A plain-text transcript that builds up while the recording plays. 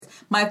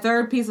My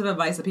third piece of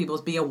advice to people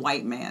is be a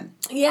white man.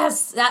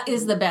 Yes, that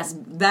is the best.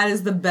 That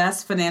is the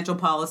best financial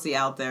policy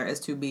out there, is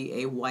to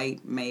be a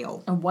white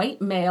male. A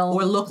white male.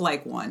 Or look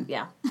like one.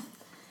 Yeah.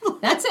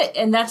 That's it.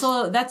 And that's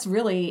all. That's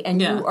really,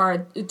 and you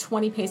are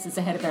 20 paces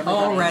ahead of everybody.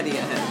 Already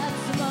ahead.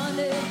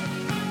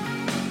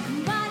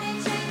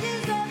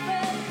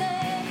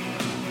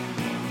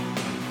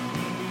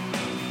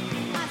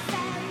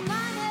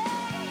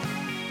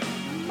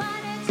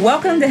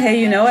 Welcome to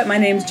Hey You Know It. My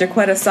name's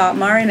Jaquetta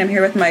Sotmar, and I'm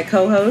here with my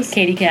co-host,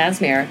 Katie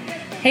Casimir.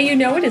 Hey You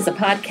Know It is a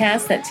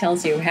podcast that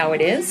tells you how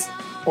it is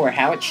or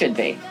how it should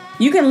be.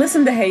 You can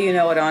listen to Hey You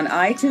Know It on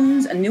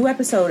iTunes, a new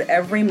episode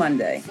every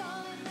Monday.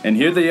 And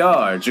here they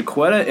are,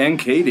 Jaquetta and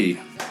Katie.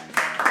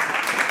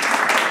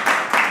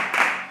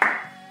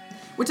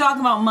 We're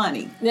talking about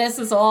money. This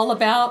is all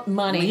about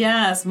money.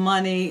 Yes,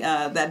 money,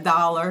 that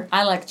dollar.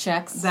 I like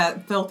checks.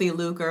 That filthy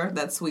lucre,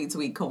 that sweet,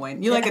 sweet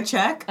coin. You like a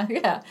check?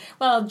 Yeah.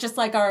 Well, just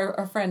like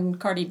our friend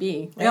Cardi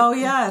B. Right? Oh,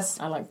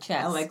 yes. I like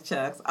checks. I like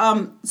checks.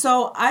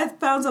 So I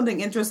found something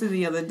interesting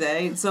the other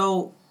day.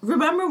 So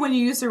remember when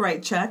you used to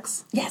write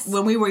checks? Yes.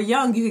 When we were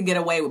young, you could get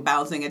away with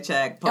bouncing a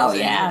check. Oh,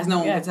 yeah. Because no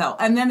one could tell.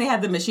 And then they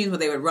had the machines where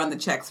they would run the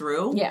check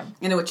through. Yeah.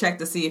 And it would check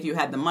to see if you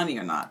had the money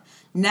or not.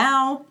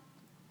 Now,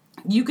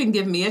 you can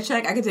give me a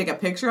check. I can take a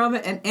picture of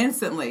it and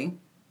instantly,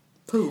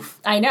 poof.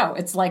 I know.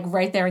 It's like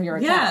right there in your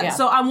account. Yeah.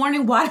 So I'm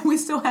wondering, why do we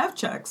still have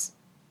checks?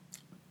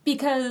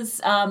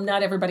 Because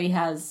not everybody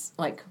has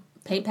like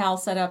PayPal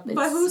set up.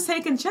 But who's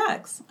taking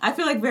checks? I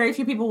feel like very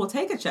few people will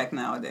take a check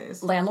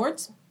nowadays.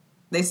 Landlords?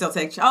 They still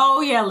take.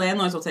 Oh yeah,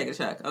 landlords will take a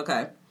check.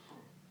 Okay.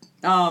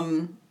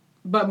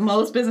 But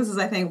most businesses,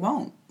 I think,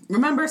 won't.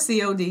 Remember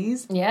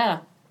CODs?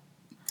 Yeah.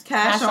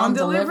 Cash on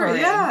delivery.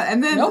 Yeah,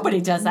 and then nobody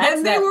does that.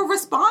 Then they were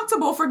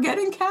responsible for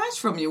getting cash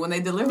from you when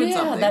they delivered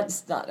something.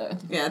 That's not a.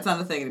 Yeah, it's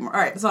not a thing anymore.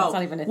 All right, so that's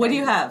not even a thing. What do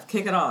you have?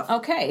 Kick it off.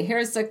 Okay,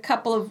 here's a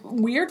couple of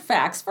weird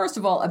facts. First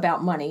of all,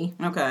 about money.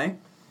 Okay.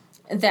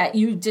 That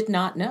you did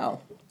not know.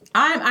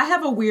 I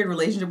have a weird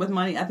relationship with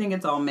money. I think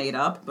it's all made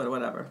up, but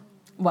whatever.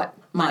 What?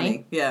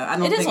 Money? Yeah, I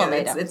don't think all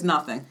made up. It's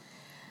nothing.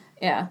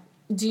 Yeah.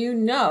 Do you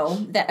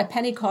know that a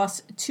penny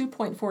costs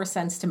 2.4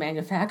 cents to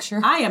manufacture?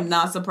 I am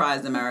not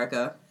surprised,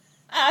 America.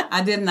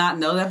 I did not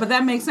know that, but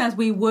that makes sense.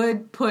 We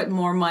would put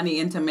more money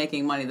into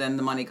making money than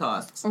the money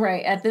costs.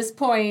 Right. At this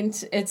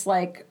point, it's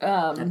like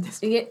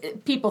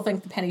people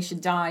think the penny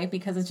should die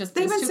because it's just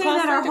they've been saying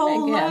that our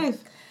whole life.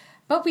 Yeah.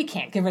 But we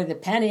can't give her the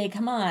penny.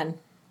 Come on.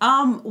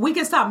 We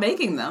can stop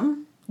making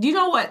them. Do you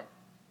know what?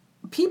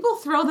 People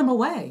throw them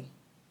away.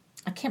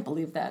 I can't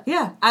believe that.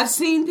 Yeah, I've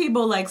seen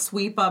people like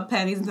sweep up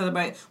pennies into the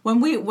right.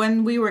 When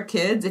we were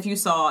kids, if you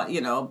saw,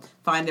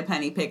 find a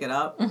penny, pick it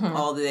up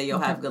all the day, you'll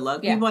have good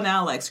luck. Yeah. People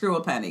now like screw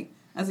a penny.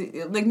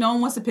 Like no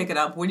one wants to pick it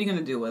up. What are you going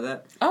to do with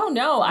it? Oh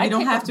no, you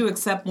don't have to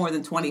accept more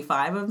than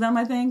 25 of them.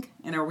 I think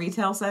in a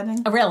retail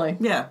setting. Oh really?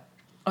 Yeah.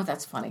 Oh,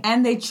 that's funny.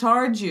 And they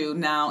charge you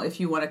now if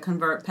you want to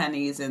convert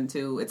pennies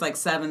into. It's like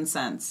 7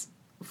 cents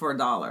for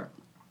 $1.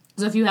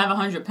 So if you have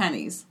 100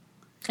 pennies.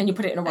 And you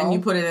put it in a roll? And you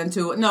put it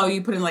into... No,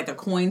 you put in like a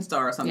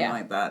Coinstar or something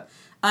like that.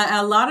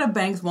 A lot of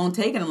banks won't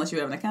take it unless you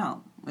have an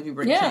account. If you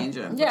bring change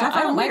in. Which I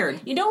find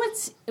weird. You know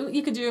what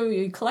you could do?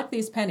 You collect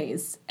these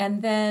pennies,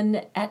 and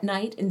then at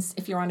night,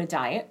 if you're on a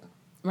diet,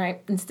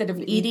 right, instead of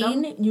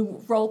eating,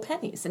 you roll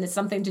pennies, and it's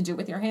something to do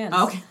with your hands.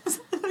 Okay.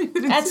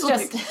 That's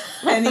just...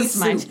 penny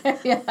soup.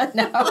 Yeah,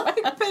 no.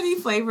 Penny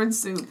flavored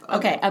soup.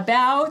 Okay,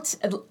 about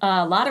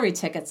lottery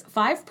tickets.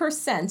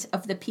 5%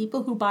 of the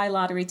people who buy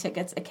lottery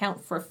tickets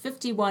account for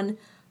 51%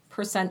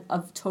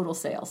 of total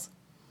sales.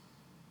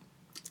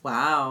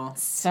 Wow.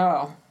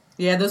 So.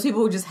 Yeah, those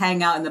people who just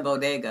hang out in the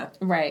bodega.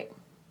 Right.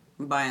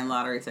 Buying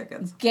lottery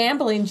tickets.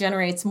 Gambling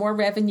generates more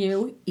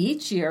revenue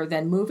each year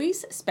than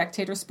movies,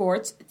 spectator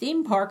sports,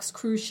 theme parks,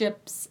 cruise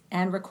ships,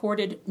 and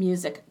recorded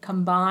music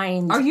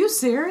combined. Are you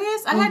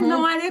serious? I had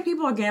no idea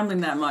people are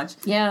gambling that much.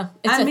 Yeah.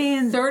 It's a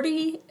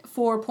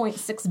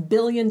 $34.6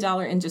 billion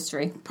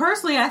industry.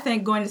 Personally, I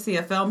think going to see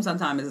a film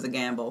sometime is a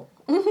gamble.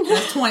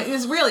 That's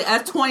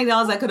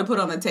 $20 I could have put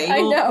on the table. I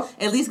know.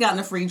 At least gotten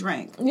a free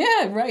drink.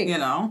 Yeah, right.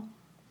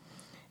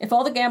 If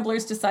all the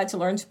gamblers decide to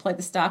learn to play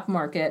the stock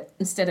market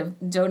instead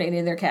of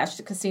donating their cash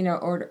to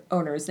casino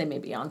owners, they may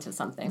be onto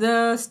something.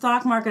 The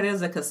stock market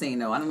is a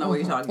casino. I don't know what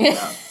you're talking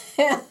about.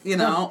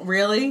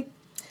 Really?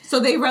 So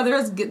they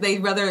rather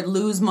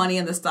lose money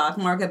in the stock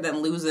market than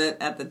lose it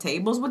at the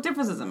tables. What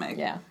difference does it make?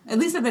 Yeah. At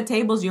least at the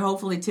tables, you're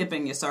hopefully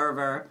tipping your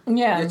server.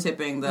 Yeah. You're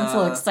tipping the... It's a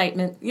little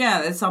excitement.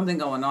 Yeah, there's something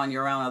going on.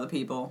 You're around other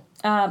people.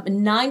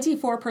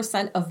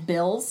 94% of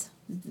bills,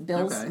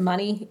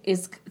 money,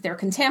 they're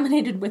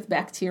contaminated with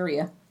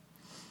bacteria.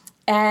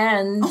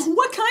 And...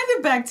 What kind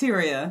of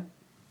bacteria?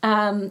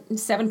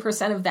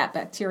 7% of that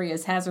bacteria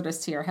is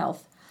hazardous to your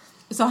health.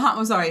 So,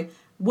 I'm sorry...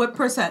 What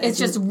percent? It's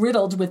just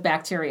riddled with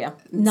bacteria.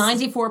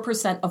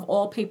 94% of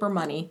all paper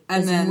money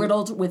is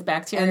riddled with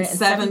bacteria. And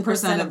 7%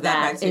 of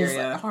that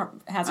bacteria is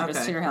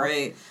hazardous to your health.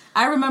 Great.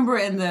 I remember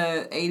in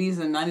the 80s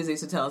and 90s, they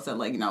used to tell us that,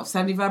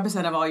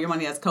 75% of all your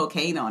money has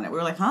cocaine on it. We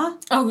were like, huh?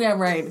 Oh, yeah,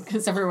 right.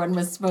 Because everyone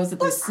was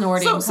supposedly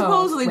snorting coke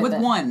supposedly with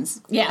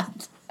ones. Yeah.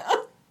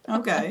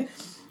 Okay.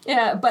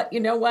 Yeah, but you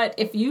know what?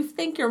 If you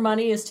think your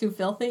money is too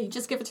filthy,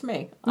 just give it to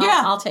me.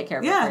 I'll take care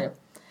of it for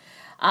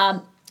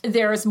you.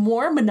 There's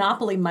more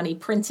monopoly money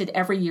printed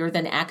every year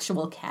than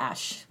actual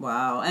cash.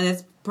 Wow. And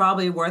it's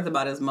probably worth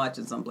about as much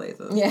in some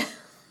places. Yeah.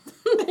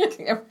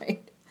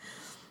 Right.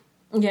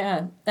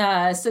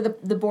 Yeah. So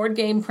the board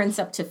game prints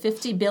up to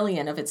 50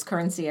 billion of its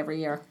currency every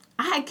year.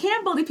 I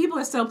can't believe people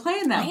are still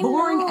playing that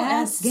boring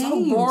ass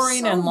game. So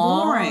boring and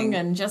long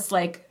and just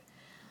like...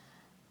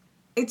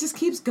 It just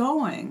keeps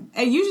going.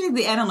 And usually at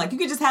the end, I'm like, you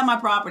could just have my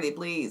property,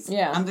 please.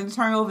 Yeah. I'm going to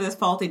turn over this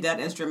faulty debt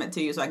instrument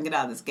to you so I can get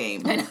out of this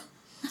game. I know.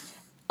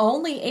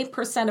 Only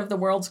 8% of the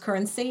world's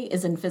currency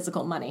is in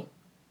physical money.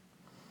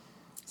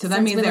 So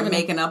that means they're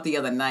making up the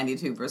other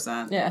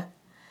 92%. Yeah.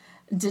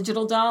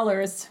 Digital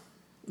dollars.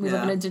 We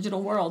live in a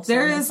digital world.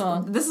 This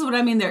is what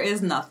I mean, there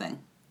is nothing.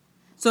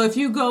 So if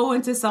you go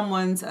into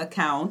someone's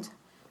account,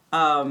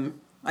 I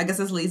guess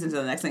this leads into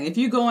the next thing. If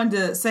you go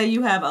into, say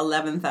you have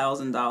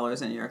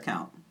 $11,000 in your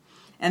account,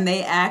 and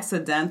they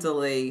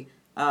accidentally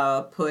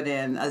put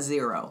in a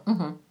zero,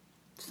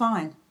 it's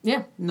fine.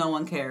 Yeah. No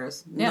one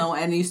cares. Yeah. No,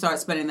 and you start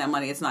spending that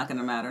money, it's not going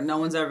to matter. No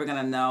one's ever going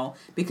to know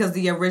because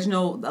the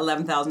original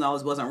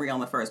 $11,000 wasn't real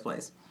in the first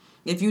place.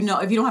 If you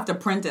don't have to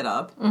print it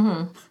up,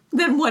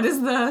 then what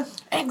is the...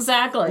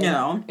 Exactly.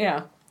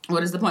 Yeah.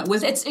 What is the point?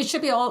 It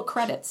should be all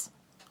credits.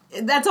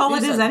 That's all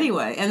it is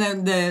anyway.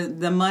 And then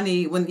the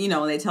money, when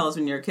they tell us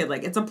when you're a kid,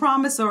 like, it's a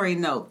promissory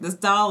note. This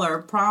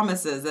dollar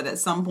promises that at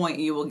some point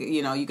you will,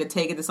 you could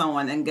take it to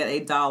someone and get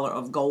 $1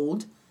 of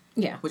gold.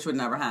 Yeah. Which would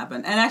never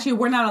happen. And actually,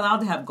 we're not allowed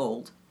to have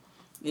gold.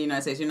 In the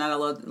United States, you're not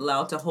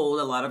allowed to hold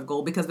a lot of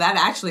gold because that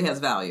actually has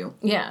value.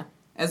 Yeah.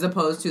 As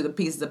opposed to the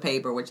pieces of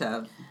paper, which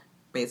have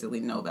basically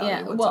no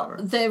value whatsoever.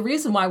 Well, the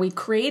reason why we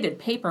created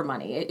paper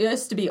money, it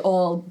used to be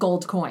all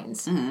gold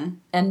coins.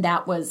 And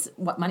that was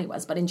what money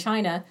was. But in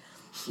China,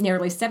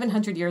 nearly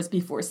 700 years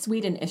before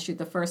Sweden issued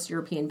the first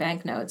European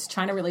banknotes,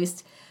 China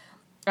released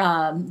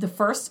the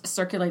first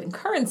circulating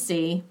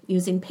currency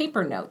using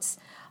paper notes.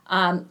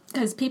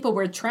 Because people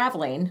were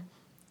traveling.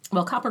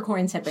 Well, copper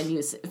coins had been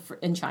used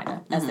in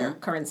China as their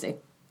currency.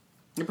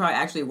 They're probably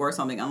actually worth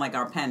something, unlike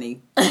our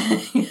penny.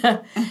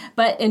 Yeah.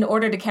 But in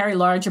order to carry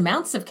large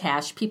amounts of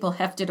cash, people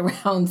hefted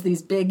around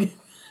these big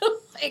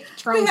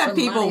trunks. They have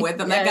people with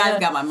them. That guy's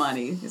got my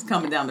money. He's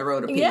coming down the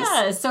road a piece.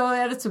 Yeah, so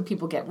that's when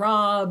people get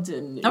robbed.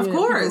 And of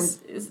course.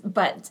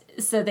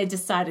 So they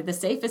decided the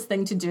safest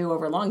thing to do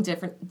over long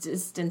different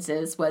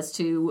distances was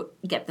to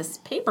get this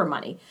paper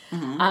money.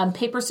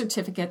 Paper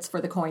certificates for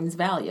the coin's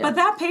value. But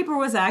that paper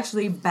was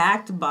actually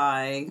backed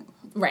by...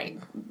 Right.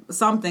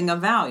 Something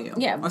of value.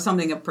 Yeah. Or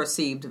something of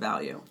perceived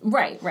value.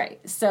 Right.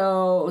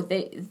 So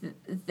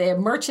the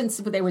merchants,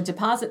 they would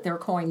deposit their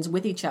coins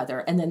with each other,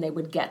 and then they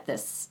would get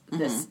this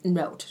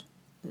note.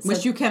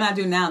 Which you cannot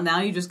do now. Now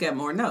you just get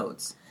more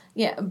notes.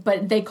 Yeah,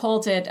 but they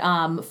called it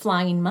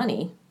flying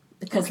money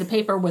because the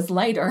paper was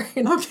lighter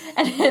and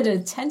had a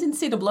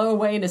tendency to blow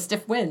away in a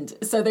stiff wind.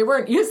 So they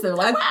weren't used to it. They're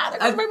like, wow, there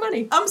goes my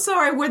money. I'm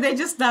sorry, were they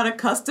just not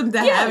accustomed to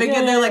having it?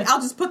 They're like,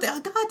 I'll just put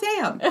that, God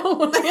damn.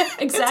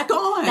 Exactly. It's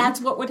gone. That's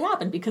what would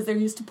happen because they're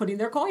used to putting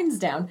their coins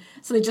down.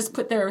 So they just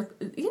put their,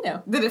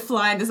 Did it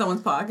fly into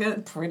someone's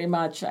pocket? Pretty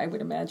much, I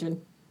would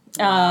imagine.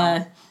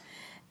 Wow.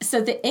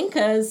 So the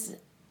Incas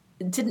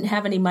didn't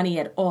have any money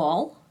at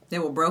all. They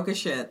were broke as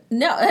shit.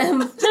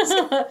 No.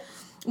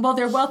 Well,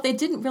 their wealth, they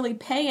didn't really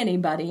pay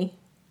anybody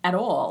at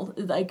all.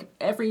 Like,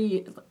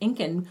 every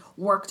Incan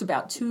worked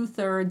about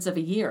 2/3 of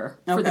a year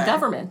for the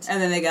government.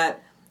 And then they got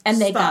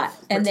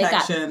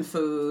protection,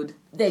 food.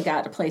 They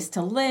got a place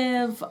to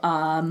live,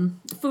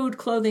 food,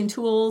 clothing,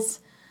 tools,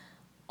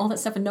 all that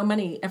stuff, and no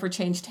money ever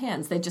changed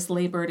hands. They just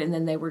labored, and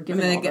then they were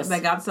given all this.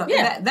 They got something.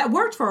 Yeah. That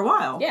worked for a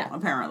while,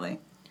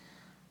 apparently.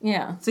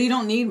 Yeah. So you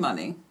don't need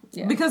money.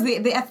 Yeah. Because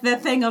the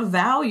thing of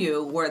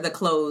value were the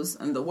clothes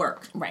and the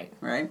work. Right.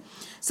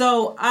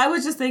 So I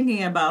was just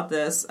thinking about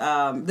this.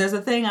 There's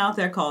a thing out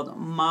there called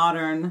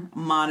modern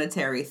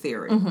monetary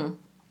theory.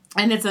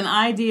 And it's an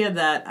idea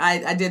that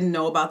I didn't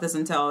know about this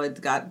until it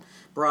got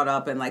brought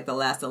up in like the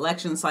last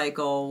election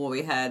cycle where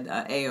we had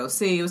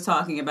AOC was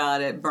talking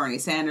about it, Bernie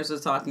Sanders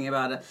was talking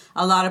about it.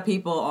 A lot of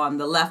people on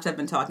the left have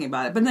been talking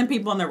about it, but then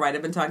people on the right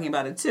have been talking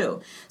about it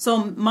too.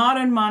 So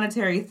modern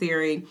monetary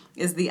theory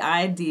is the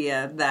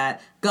idea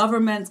that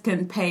governments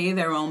can pay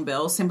their own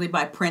bills simply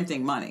by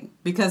printing money.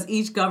 Because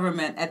each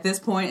government, at this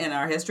point in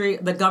our history,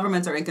 the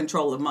governments are in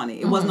control of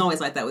money. It wasn't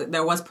always like that.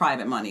 There was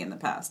private money in the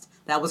past.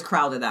 That was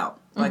crowded out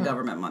by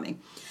government money.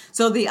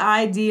 So the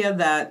idea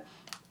that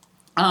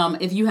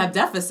if you have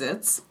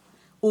deficits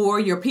or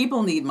your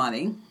people need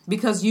money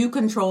because you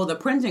control the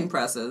printing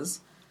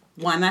presses,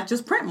 why not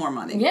just print more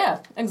money? Yeah,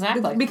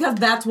 exactly. Because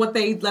that's what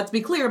let's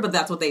be clear, but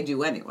that's what they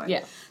do anyway.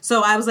 Yeah.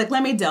 So I was like,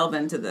 let me delve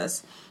into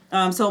this.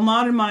 So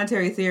modern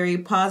monetary theory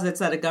posits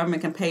that a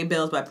government can pay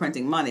bills by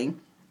printing money.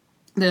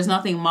 There's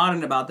nothing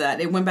modern about that.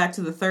 It went back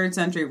to the 3rd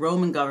century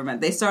Roman government.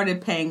 They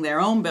started paying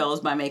their own bills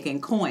by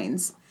making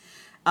coins.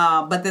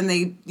 But then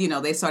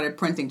they started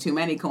printing too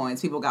many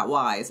coins. People got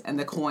wise, and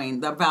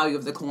the value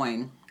of the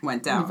coin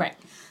went down. Right.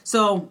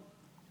 So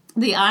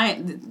the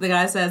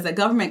guy says that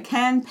government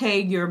can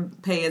pay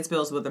its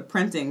bills with a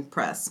printing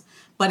press,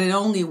 but it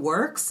only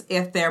works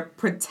if they're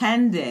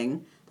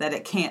pretending that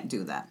it can't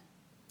do that.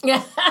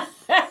 Yeah.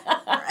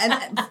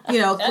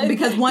 And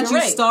because once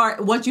you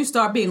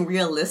start being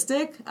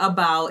realistic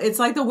about, it's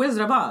like the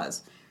Wizard of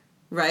Oz,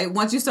 right?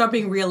 Once you start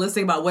being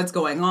realistic about what's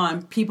going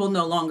on, people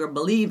no longer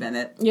believe in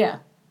it. Yeah.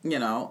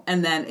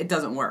 And then it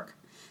doesn't work.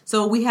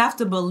 So we have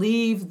to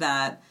believe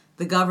that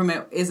the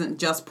government isn't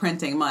just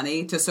printing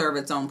money to serve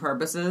its own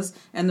purposes,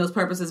 and those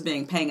purposes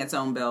being paying its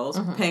own bills,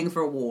 paying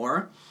for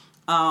war,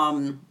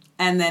 and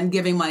then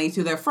giving money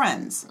to their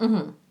friends,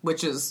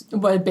 which is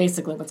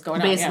basically what's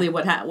going on. Basically,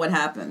 what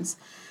happens.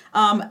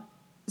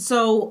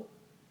 So,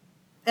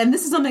 and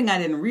this is something I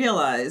didn't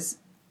realize,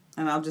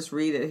 and I'll just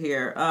read it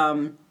here.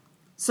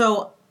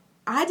 So,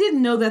 I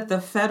didn't know that the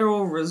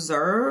Federal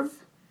Reserve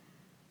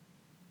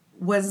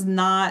was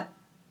not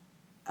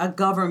a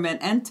government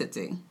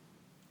entity.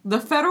 The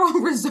Federal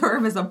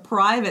Reserve is a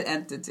private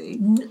entity.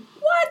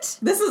 What?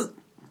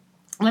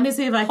 Let me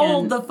see if I can...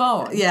 Hold the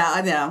phone. Yeah,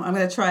 I know. I'm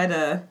going to try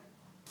to...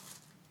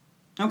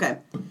 Okay.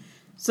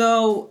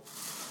 So,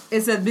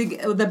 it said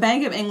the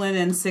Bank of England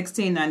in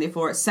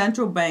 1694,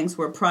 central banks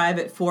were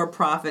private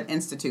for-profit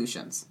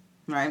institutions,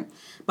 right?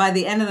 By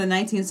the end of the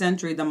 19th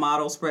century, the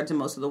model spread to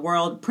most of the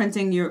world.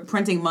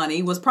 Printing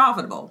money was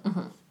profitable.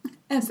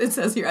 As it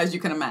says here, as you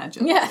can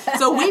imagine. Yeah.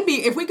 So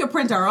if we could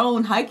print our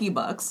own HYKI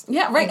bucks,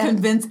 yeah, right, and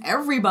convince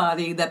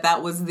everybody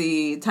that was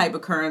the type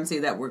of currency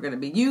that we're going to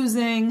be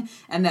using,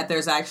 and that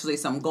there's actually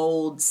some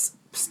gold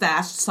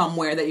stashed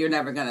somewhere that you're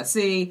never going to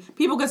see,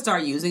 people could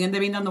start using it. They'd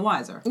be none the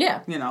wiser.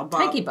 Yeah.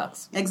 HYKI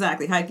bucks.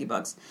 Exactly, HYKI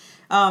bucks.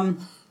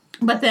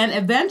 But then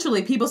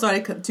eventually people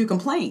started to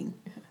complain.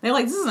 They're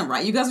like, this isn't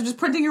right. You guys are just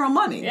printing your own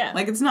money. Yeah.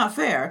 Like, it's not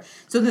fair.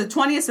 So in the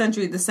 20th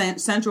century, the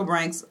central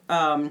banks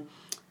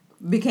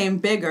became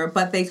bigger,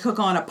 but they took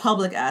on a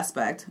public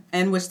aspect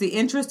in which the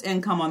interest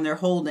income on their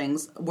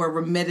holdings were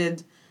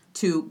remitted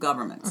to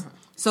governments.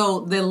 So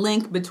the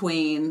link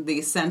between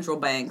the central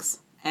banks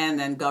and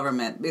then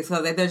government,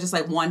 so they're just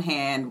like one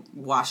hand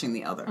washing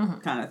the other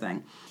kind of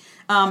thing.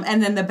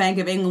 And then the Bank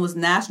of England was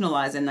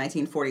nationalized in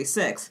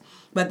 1946.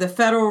 But the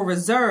Federal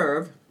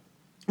Reserve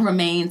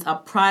remains a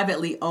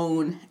privately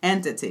owned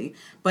entity,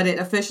 but it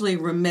officially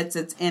remits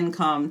its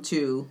income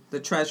to the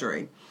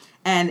Treasury.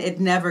 And it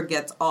never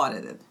gets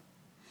audited.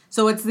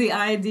 So it's the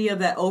idea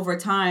that over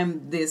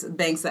time, these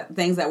things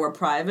that were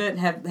private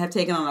have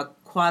taken on a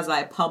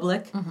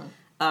quasi-public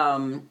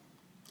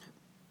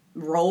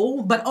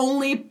role, but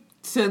only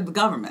to the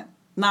government,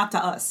 not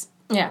to us.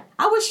 Yeah.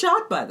 I was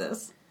shocked by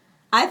this.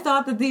 I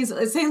thought that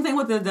same thing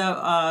with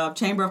the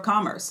Chamber of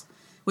Commerce,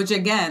 which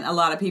again, a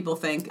lot of people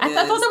think I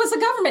thought that was the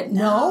government.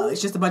 No.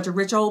 It's just a bunch of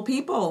rich old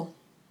people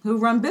who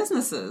run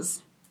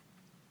businesses.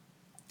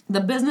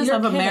 The business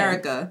of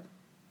America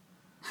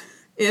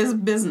is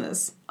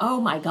business. Oh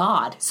my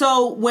God.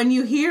 So when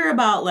you hear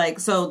about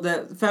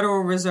the Federal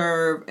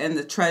Reserve and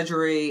the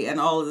Treasury and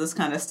all of this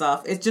kind of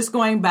stuff, it's just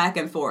going back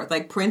and forth,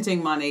 like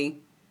printing money,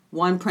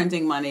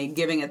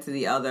 giving it to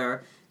the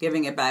other,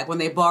 giving it back. When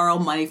they borrow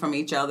money from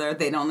each other,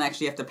 they don't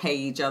actually have to pay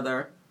each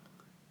other.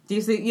 Do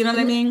you see? You know what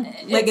I mean?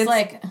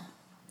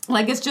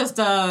 It's just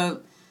and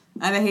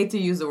I hate to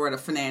use the word a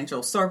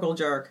financial circle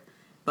jerk,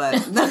 but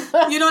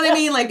you know what I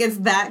mean? Like, it's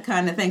that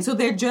kind of thing. So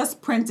they're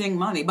just printing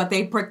money, but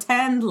they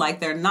pretend like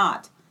they're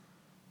not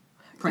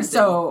printing.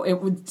 So it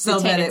would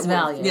retain its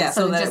value. Yeah,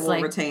 so that just it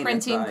will retain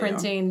its value.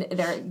 Printing,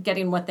 they're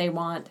getting what they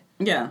want.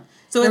 Yeah.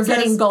 So they're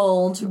getting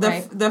gold,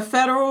 right? The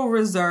Federal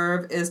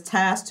Reserve is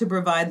tasked to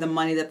provide the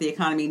money that the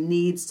economy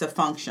needs to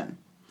function.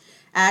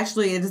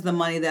 Actually, it is the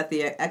money that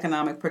the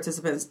economic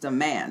participants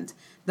demand.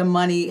 The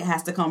money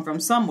has to come from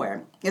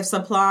somewhere. If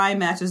supply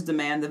matches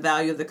demand, the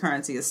value of the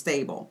currency is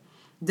stable.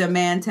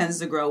 Demand tends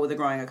to grow with a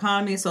growing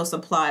economy, so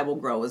supply will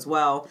grow as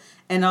well.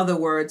 In other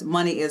words,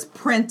 money is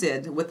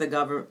printed with the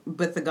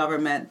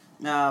government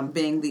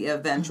being the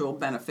eventual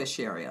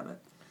beneficiary of it.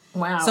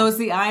 Wow. So it's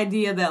the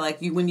idea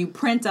that when you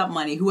print up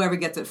money, whoever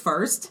gets it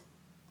first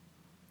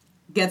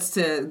gets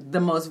to the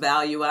most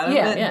value out of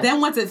it. Yeah.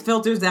 Then once it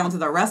filters down to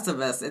the rest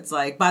of us, it's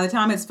like by the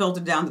time it's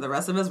filtered down to the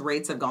rest of us,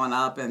 rates have gone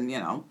up and,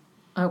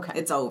 okay,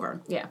 it's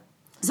over. Yeah.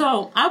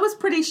 So I was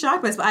pretty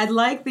shocked by this. But I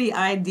like the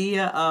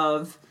idea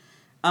of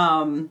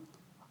that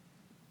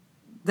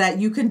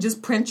you can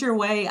just print your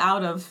way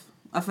out of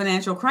a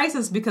financial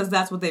crisis because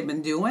that's what they've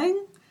been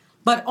doing,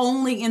 but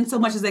only in so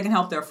much as they can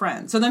help their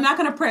friends. So they're not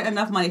going to print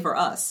enough money for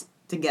us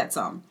to get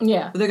some.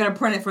 Yeah. But they're going to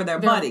print it for their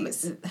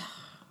buddies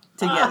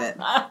to get it.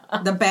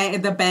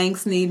 The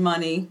banks need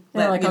money.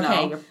 They're like,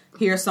 okay,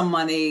 here's some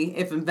money.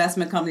 If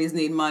investment companies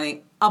need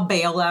money, a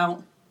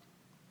bailout.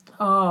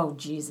 Oh,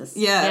 Jesus.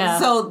 Yeah.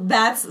 So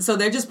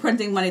they're just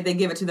printing money. They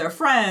give it to their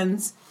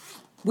friends.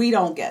 We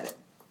don't get it.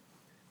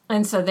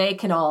 And so they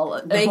can all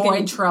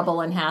avoid trouble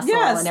and hassle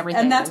and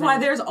everything. And that's why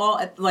there's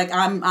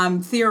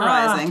I'm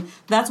theorizing,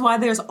 that's why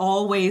there's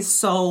always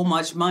so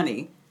much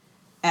money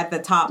at the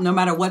top, no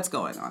matter what's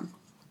going on.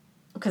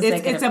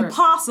 It's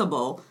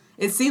impossible.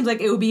 It seems like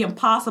it would be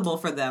impossible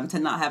for them to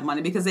not have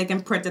money because they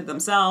can print it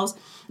themselves.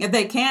 If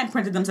they can't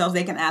print it themselves,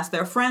 they can ask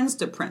their friends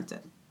to print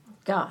it.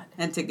 God.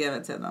 And to give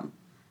it to them.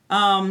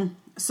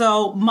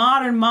 So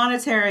modern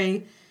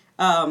monetary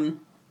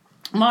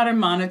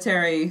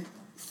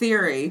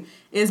theory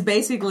is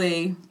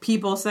basically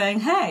people saying,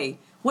 hey,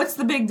 what's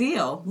the big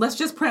deal? Let's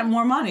just print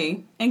more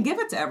money and give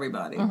it to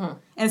everybody.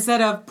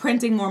 Instead of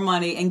printing more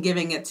money and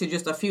giving it to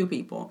just a few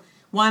people.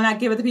 Why not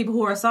give it to people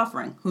who are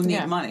suffering, who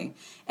need money?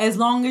 As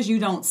long as you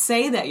don't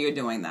say that you're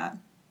doing that,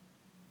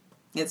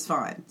 it's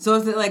fine. So,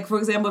 if like, for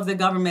example, if the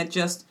government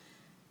just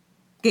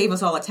gave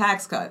us all a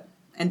tax cut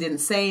and didn't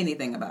say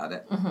anything about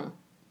it,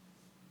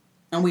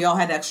 and we all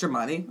had extra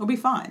money, it'll be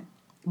fine.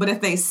 But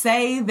if they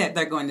say that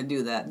they're going to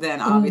do that,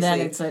 then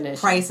obviously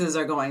prices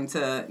are going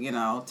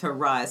to, to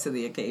rise to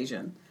the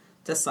occasion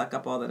to suck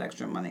up all that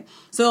extra money.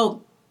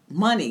 So,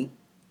 money,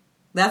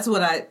 that's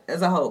what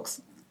as a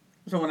hoax.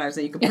 From what I was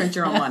saying, you can print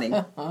your own money.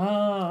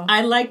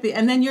 I like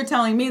and then you're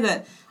telling me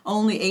that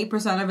only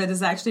 8% of it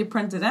is actually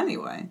printed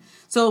anyway.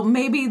 So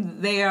maybe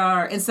they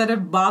are, instead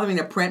of bothering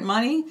to print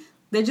money,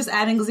 they're just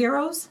adding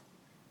zeros.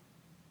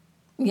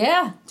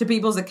 Yeah. To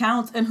people's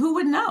accounts. And who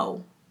would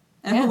know?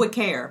 And who would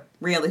care?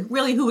 Really?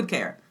 Really, who would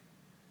care?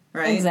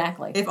 Right?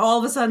 Exactly. If all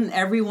of a sudden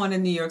everyone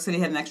in New York City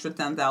had an extra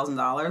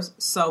 $10,000,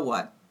 so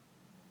what?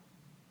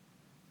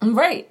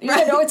 Right.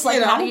 It's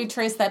like, how do you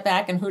trace that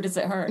back and who does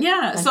it hurt?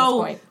 Yeah.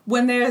 So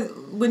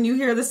when you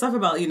hear this stuff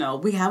about,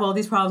 we have all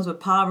these problems with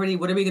poverty,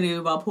 what are we going to do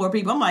about poor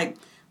people? I'm like,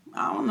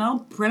 I don't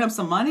know, print up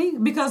some money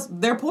because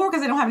they're poor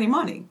because they don't have any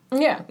money.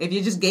 Yeah. If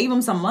you just gave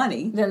them some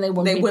money, then they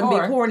wouldn't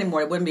be poor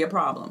anymore. It wouldn't be a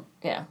problem.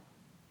 Yeah.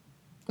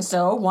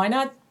 So why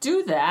not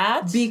do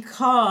that?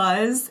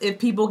 Because if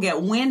people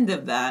get wind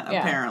of that,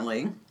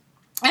 apparently,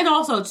 and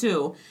also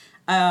too,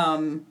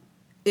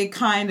 it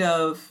kind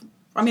of,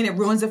 it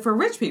ruins it for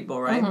rich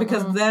people, right?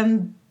 Because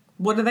then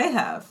what do they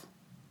have?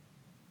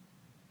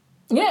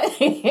 Yeah.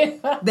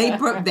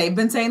 They've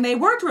been saying they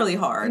worked really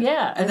hard.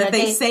 Yeah. And that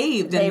they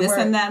saved and this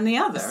and that and the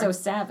other. So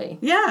savvy.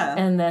 Yeah.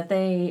 And that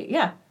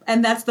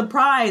And that's the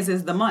prize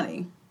is the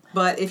money.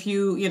 But if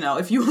you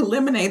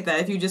eliminate that,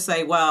 if you just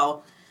say,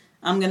 well,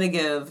 I'm going to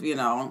give,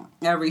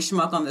 every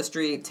schmuck on the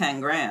street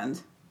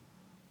 $10,000.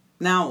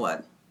 Now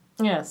what?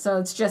 Yeah, so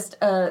it's just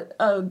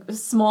a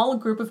small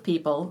group of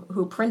people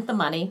who print the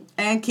money.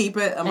 And keep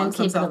it amongst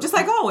themselves. Just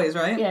like always,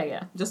 right?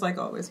 Yeah. Just like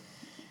always.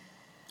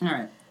 All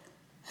right.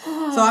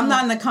 So I'm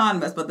not an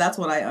economist, but that's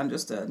what I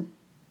understood.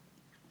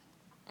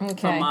 Okay.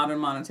 From modern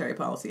monetary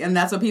policy. And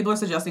that's what people are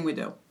suggesting we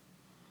do.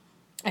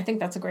 I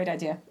think that's a great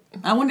idea.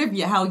 I wonder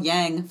how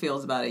Yang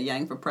feels about it.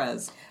 Yang for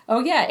Prez.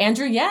 Oh, yeah.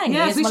 Andrew Yang.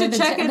 Yes, we should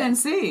check it and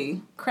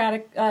see.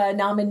 Democratic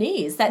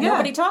nominees that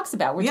nobody talks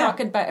about. We're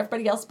talking about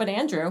everybody else but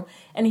Andrew.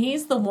 And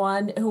he's the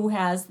one who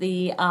has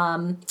the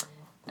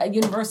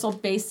universal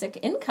basic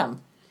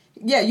income.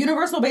 Yeah,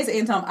 universal basic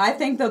income. I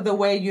think that the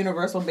way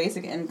universal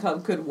basic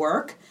income could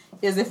work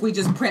is if we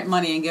just print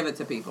money and give it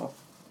to people.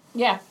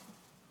 Yeah.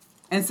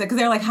 And so, because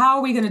they're like, how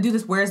are we going to do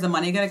this? Where's the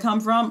money going to come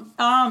from?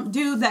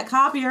 Dude, that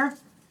copier.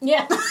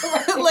 Yeah.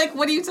 Like,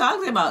 what are you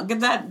talking about?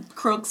 Get that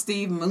crook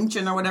Steve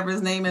Munchin or whatever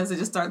his name is and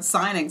just start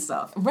signing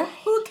stuff. Right.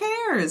 Who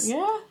cares?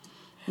 Yeah.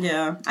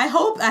 Yeah. I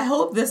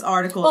hope this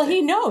article... Well,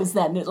 he knows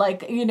then.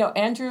 Like,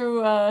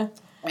 Andrew...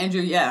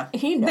 Andrew, yeah.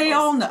 He knows. They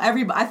all know.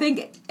 Everybody. I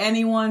think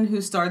anyone who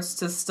starts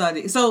to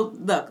study... So,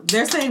 look,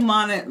 they're saying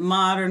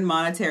modern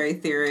monetary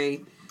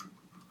theory.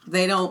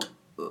 They don't...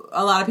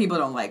 A lot of people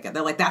don't like it.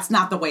 They're like, that's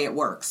not the way it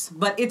works.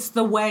 But it's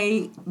the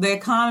way the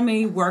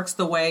economy works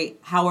the way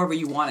however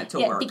you want it to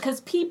work. Because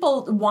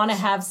people want to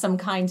have some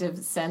kind of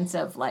sense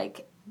of,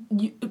 like,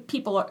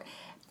 people are...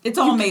 It's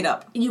all made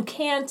up. You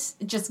can't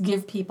just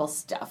give people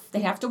stuff. They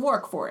have to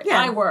work for it.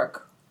 Yeah. I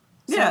work.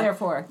 So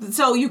therefore...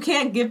 So you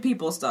can't give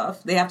people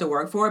stuff. They have to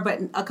work for it. But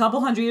a couple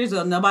hundred years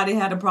ago, nobody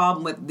had a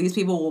problem with these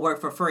people will work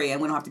for free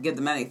and we don't have to give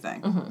them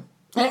anything. Mm-hmm.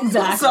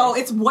 Exactly. So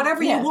it's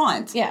whatever you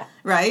want. Yeah.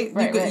 Right?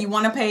 You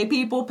want to pay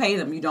people, pay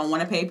them. You don't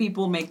want to pay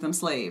people, make them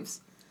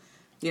slaves.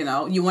 You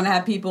want to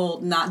have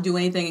people not do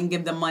anything and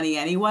give them money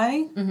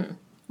anyway. Mm-hmm.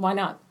 Why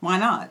not? Why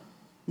not?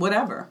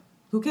 Whatever.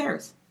 Who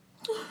cares?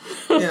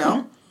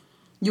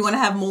 You want to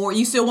have more.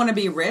 You still want to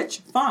be rich?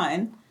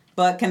 Fine.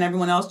 But can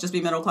everyone else just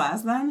be middle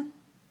class then?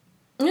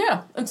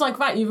 Yeah. It's like,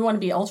 fine. You want to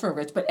be ultra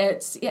rich. But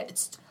it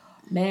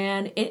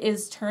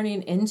is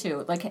turning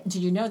into, like, do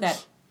you know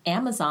that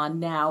Amazon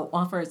now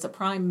offers a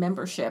Prime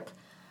membership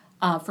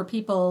for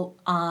people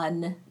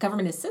on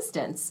government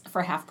assistance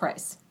for half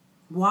price.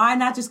 Why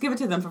not just give it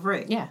to them for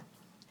free? Yeah.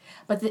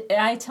 But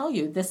I tell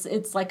you,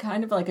 it's like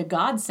kind of like a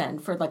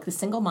godsend for like the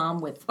single mom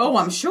with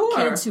I'm sure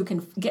kids who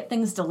can get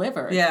things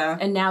delivered. Yeah.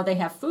 And now they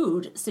have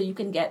food, so you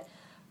can get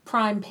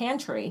Prime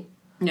Pantry.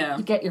 Yeah.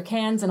 You get your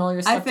cans and all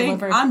your stuff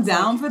delivered. I'm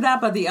down for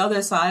that, but the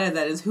other side of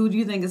that is who do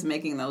you think is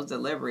making those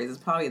deliveries? It's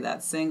probably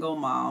that single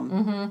mom.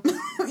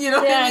 Mm-hmm. You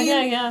know what I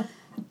mean? Yeah.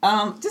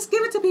 Just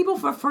give it to people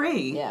for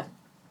free. Yeah.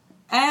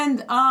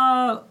 And,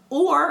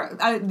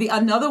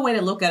 another way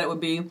to look at it would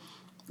be,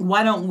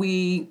 why don't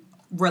we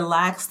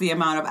relax the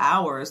amount of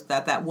hours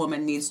that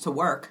woman needs to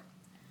work?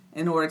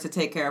 in order to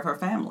take care of her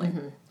family.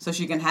 So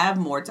she can have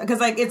more time. Because,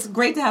 like, it's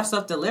great to have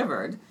stuff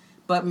delivered,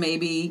 but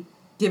maybe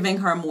giving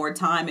her more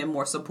time and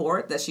more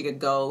support that she could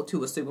go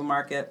to a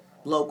supermarket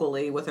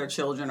locally with her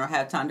children or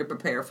have time to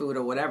prepare food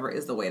or whatever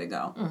is the way to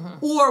go.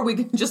 Or we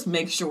can just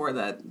make sure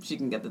that she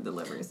can get the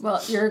deliveries.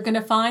 Well, you're going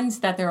to find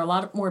that there are a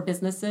lot more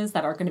businesses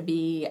that are going to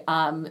be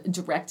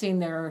directing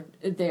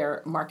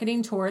their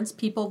marketing towards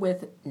people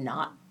with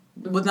not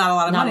a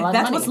lot of money.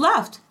 That's what's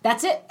left.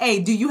 That's it.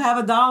 Hey, do you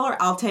have $1?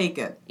 I'll take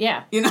it.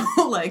 Yeah. You know,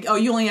 like, oh,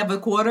 you only have a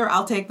quarter?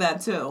 I'll take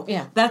that too.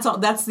 Yeah. That's all.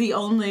 That's the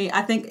only,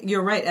 I think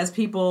you're right, as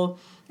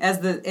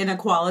the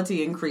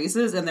inequality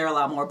increases and there are a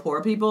lot more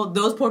poor people,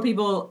 those poor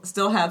people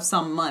still have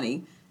some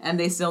money and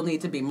they still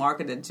need to be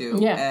marketed to.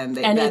 Yeah. And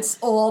it's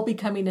all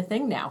becoming a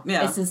thing now.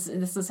 Yeah. This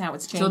is how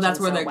it's changing. So that's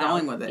where they're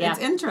going with it. Yeah. It's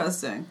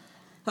interesting.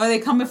 Are they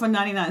coming for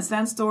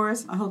 99-cent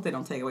stores? I hope they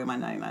don't take away my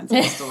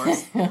 99-cent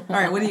stores. All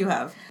right, what do you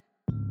have?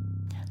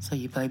 So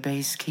you play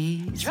bass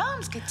keys,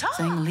 drums, guitar,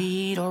 sing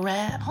lead or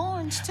rap,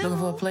 horns too. Looking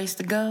for a place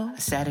to go?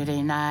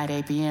 Saturday night,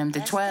 8 p.m.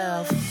 to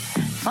 12.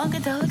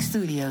 Funkadelic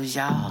Studios,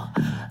 y'all.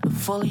 A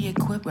fully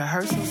equipped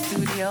rehearsal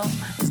studio.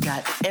 It's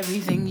got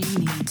everything you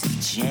need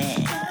to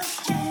jam.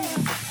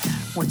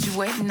 What you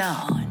waiting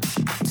on?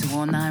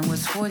 209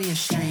 West 40th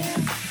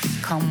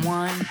Street. Come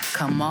one,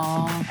 come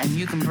all, and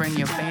you can bring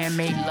your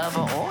bandmate,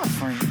 lover, or a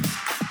friend.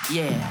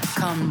 Yeah,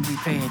 come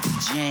prepared to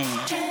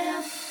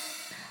jam.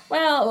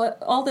 Well,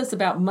 all this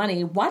about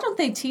money, why don't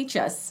they teach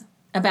us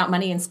about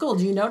money in school?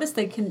 Do you notice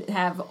they can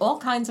have all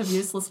kinds of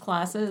useless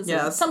classes?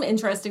 Yes. Some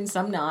interesting,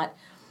 some not,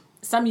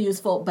 some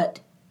useful, but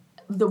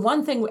the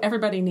one thing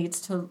everybody needs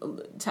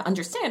to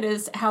understand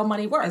is how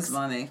money works. It's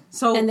money.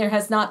 And there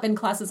has not been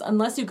classes,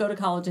 unless you go to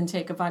college and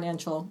take a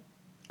financial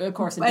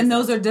course in business. And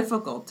those are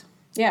difficult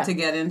to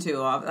get into.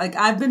 Like,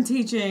 I've been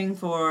teaching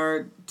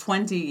for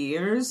 20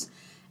 years,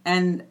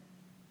 and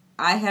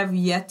I have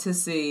yet to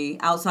see,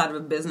 outside of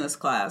a business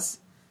class,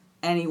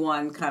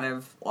 anyone kind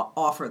of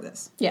offer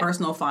this.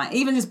 Personal finance,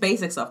 even just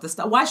basic stuff.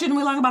 Why shouldn't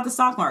we learn about the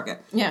stock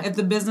market? Yeah. If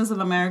the business of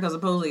America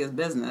supposedly is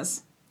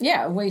business.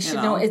 Yeah, we should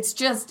know. It's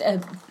just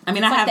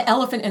the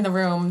elephant in the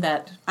room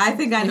that I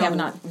think I know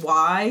not.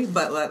 why,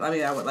 but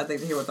I would like to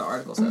hear what the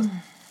article says.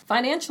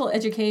 Financial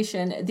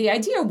education, the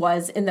idea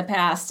was in the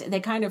past,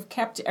 they kind of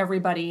kept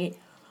everybody,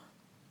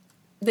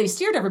 they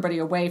steered everybody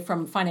away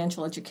from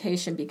financial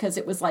education because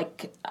it was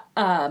like,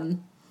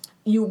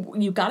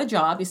 you got a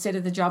job, you stayed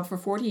at the job for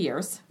 40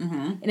 years.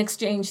 In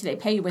exchange, they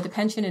pay you with a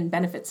pension and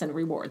benefits and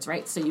rewards,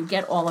 right? So you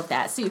get all of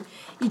that. So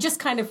you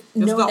just kind of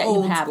know that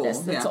you have this.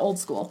 That's old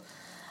school.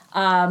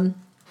 But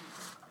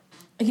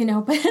in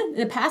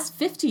the past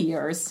 50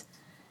 years,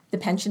 the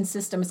pension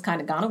system has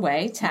kind of gone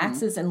away.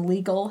 Taxes and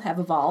legal have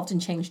evolved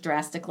and changed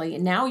drastically.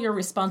 And now you're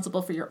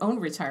responsible for your own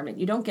retirement.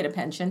 You don't get a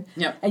pension.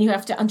 And you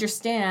have to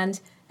understand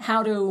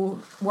how to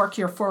work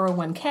your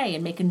 401k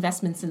and make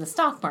investments in the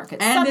stock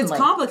market. And it's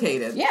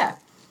complicated. Yeah.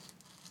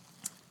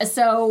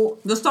 So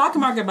the stock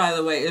market, by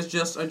the way, is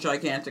just a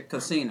gigantic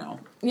casino.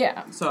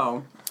 Yeah.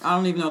 So I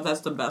don't even know if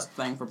that's the best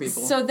thing for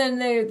people. So then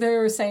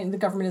they're saying the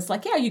government is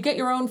like, yeah, you get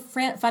your own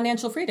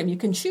financial freedom. You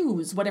can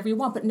choose whatever you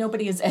want, but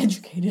nobody is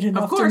educated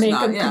enough to make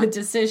a good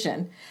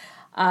decision.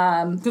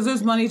 Because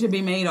there's money to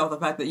be made off the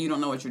fact that you don't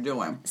know what you're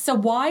doing. So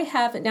why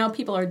have it now?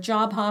 People are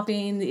job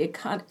hopping.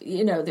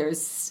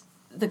 There's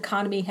the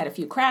economy had a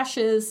few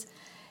crashes,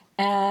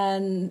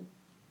 and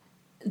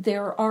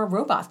there are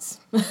robots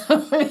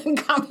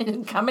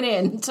coming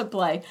in to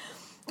play.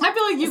 I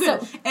feel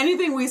like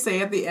anything we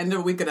say at the end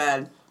of we could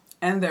add,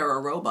 and there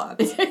are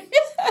robots.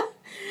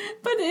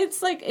 But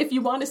it's like, if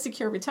you want a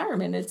secure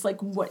retirement, it's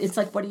like what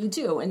do you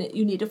do? And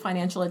you need a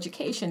financial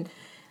education.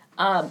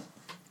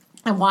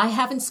 And why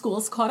haven't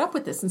schools caught up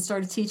with this and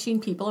started teaching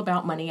people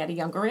about money at a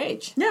younger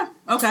age? Yeah,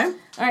 okay. All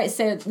right,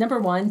 so number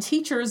one,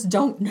 teachers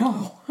don't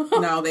know.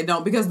 No, they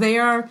don't, because they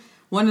are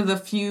one of the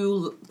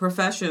few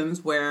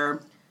professions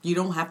where you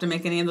don't have to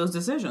make any of those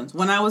decisions.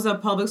 When I was a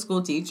public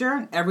school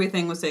teacher,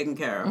 everything was taken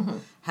care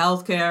of.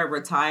 Healthcare,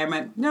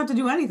 retirement, you don't have to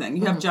do anything.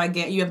 You have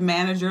you have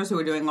managers who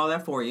are doing all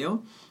that for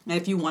you. And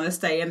if you want to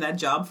stay in that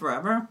job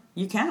forever,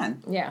 you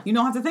can. Yeah. You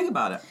don't have to think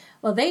about it.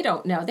 Well, they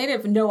don't know. They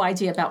have no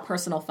idea about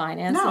personal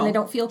finance, and they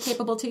don't feel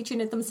capable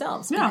teaching it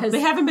themselves. No, because they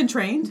haven't been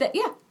trained.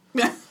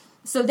 Yeah.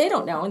 So they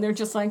don't know, and they're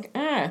just like,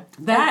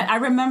 That, I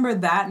remember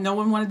that. No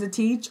one wanted to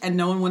teach, and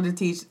no one wanted to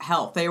teach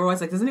health. They were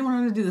always like, does anyone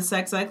want to do the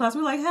sex ed class?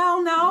 We're like,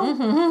 hell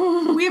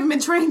no. We haven't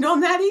been trained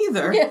on that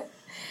either. Yeah.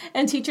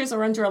 And teachers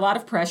are under a lot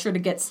of pressure to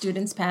get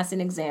students passing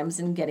exams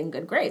and getting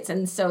good grades,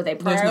 and so they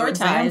prioritize. There's no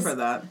exam for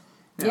that.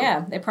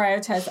 Yeah, they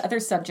prioritize other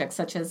subjects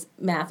such as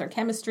math or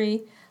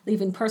chemistry,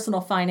 leaving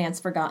personal finance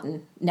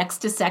forgotten next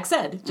to sex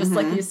ed, just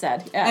like you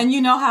said. Yeah. And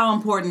you know how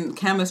important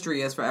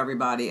chemistry is for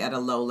everybody at a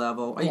low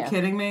level. Are you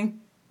kidding me?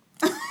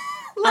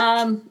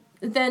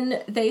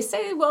 Then they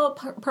say, well,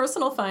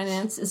 personal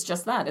finance is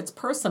just that. It's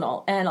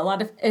personal. And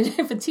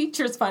if a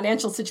teacher's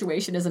financial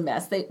situation is a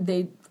mess,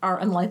 they are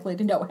unlikely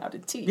to know how to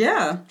teach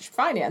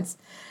finance.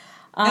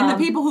 And the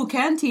people who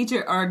can teach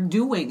it are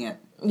doing it.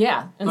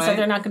 Yeah, and so right?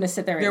 they're not going to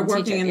sit there. They're and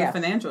working teach it. in Yeah. the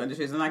financial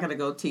industries. They're not going to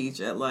go teach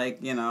at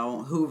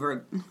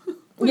Hoover.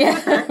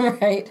 Yeah,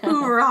 right.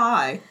 Hoover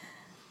High.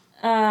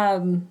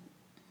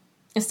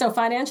 So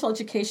financial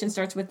education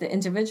starts with the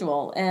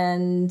individual,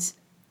 and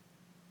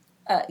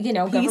Peace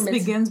government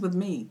begins with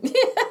me.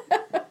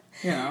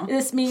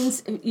 This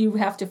means you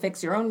have to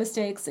fix your own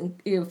mistakes,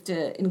 and you have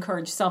to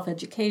encourage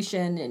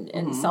self-education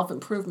and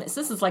self-improvement.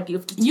 So this is like you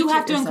have to teach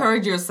yourself.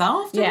 Encourage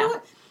yourself to do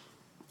it?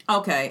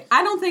 Okay.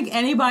 I don't think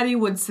anybody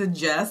would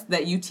suggest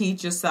that you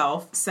teach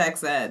yourself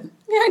sex ed.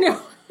 Yeah, I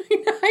know.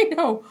 I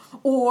know.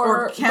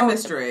 Or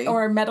chemistry.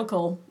 Or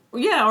medical.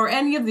 Yeah, or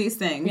any of these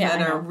things that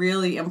know. are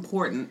really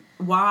important.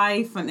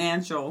 Why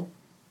financial?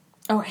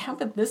 Oh, how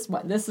about this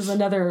one? This is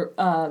another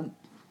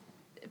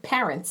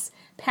parents.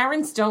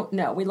 Parents don't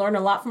know. We learn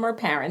a lot from our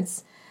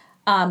parents.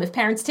 If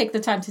parents take the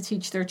time to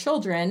teach their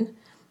children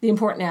the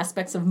important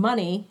aspects of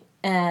money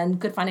and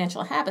good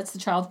financial habits, the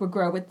child will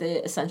grow with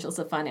the essentials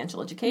of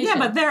financial education. Yeah,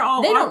 but they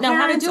don't know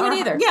how to do it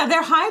either. Yeah,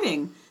 they're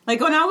hiding. Like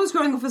when I was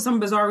growing up for some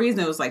bizarre reason,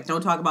 it was like,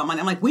 don't talk about money.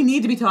 I'm like, we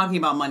need to be talking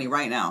about money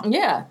right now.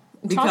 Yeah.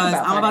 Because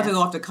I'm about to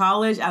go off to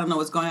college. I don't know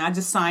what's going on. I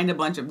just signed a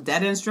bunch of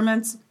debt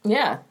instruments.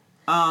 Yeah.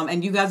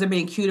 And you guys are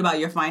being cute about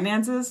your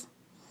finances.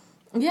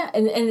 Yeah,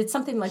 and it's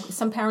something like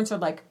some parents are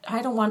like,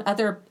 I don't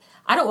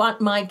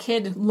want my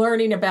kid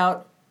learning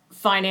about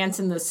finance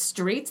in the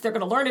streets. They're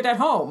going to learn it at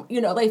home.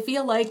 They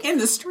feel like in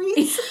the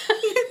streets,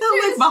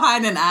 like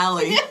behind an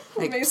alley,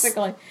 like,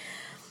 basically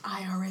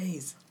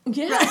IRAs.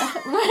 Yeah,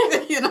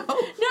 right.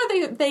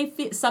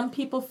 No, some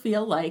people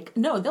feel like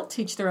no, they'll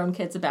teach their own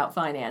kids about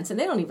finance, and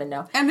they don't even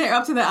know, and they're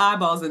up to their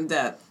eyeballs in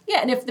debt.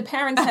 Yeah, and if the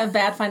parents have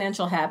bad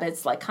financial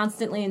habits, like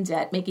constantly in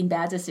debt, making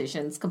bad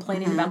decisions,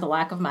 complaining about the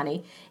lack of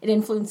money, it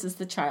influences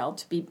the child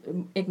to be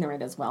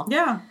ignorant as well.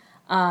 Yeah.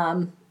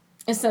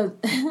 And so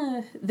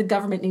the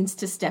government needs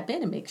to step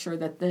in and make sure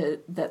that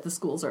the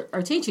schools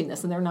are teaching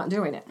this, and they're not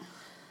doing it.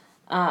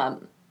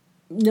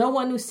 No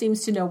one who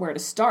seems to know where to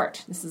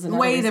start. This is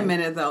another reason. A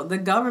minute, though. The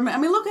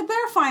government, look at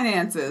their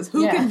finances.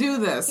 Who can do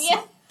this?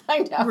 Yeah, I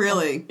know.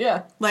 Really?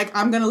 Yeah. Like,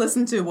 I'm going to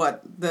listen to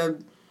what?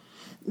 The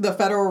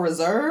Federal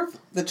Reserve?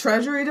 The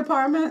Treasury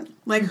Department?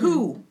 Like,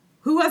 who?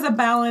 Who has a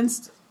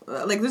balanced...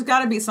 there's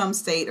got to be some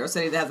state or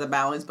city that has a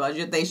balanced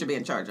budget. They should be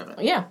in charge of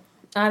it. Yeah.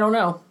 I don't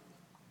know.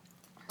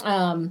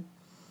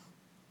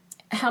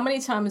 How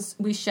many times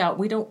we shout,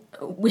 we don't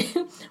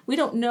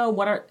know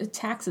what are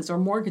taxes or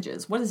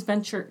mortgages. What is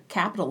venture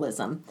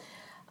capitalism?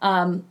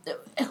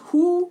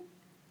 Who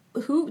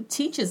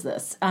teaches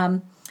this?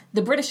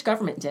 The British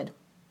government did.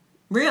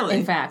 Really?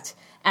 In fact,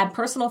 add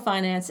personal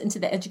finance into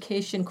the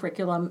education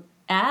curriculum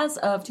as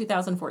of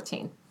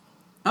 2014.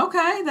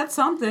 Okay, that's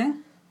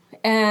something.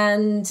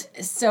 And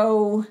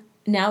so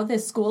now the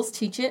schools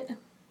teach it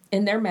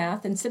in their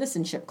math and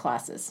citizenship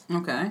classes.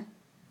 Okay.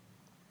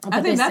 I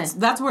think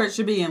that's where it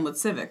should be in with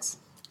civics.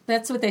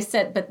 That's what they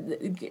said,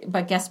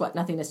 but guess what?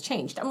 Nothing has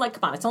changed. I'm like,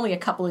 come on, it's only a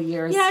couple of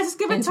years. Yeah, just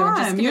give it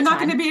time. You're not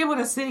going to be able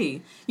to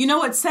see.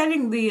 It's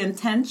setting the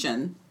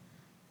intention.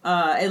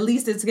 At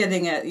least it's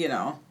getting it,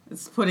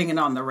 it's putting it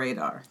on the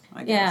radar,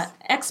 I guess. Yeah,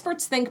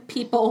 experts think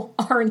people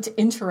aren't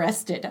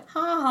interested. Ha,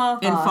 ha,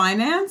 ha. In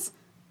finance?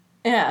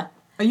 Yeah.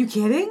 Are you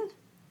kidding?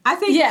 I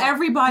think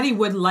everybody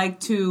would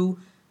like to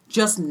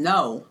just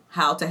know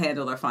how to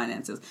handle their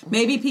finances.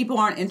 Maybe people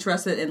aren't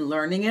interested in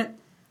learning it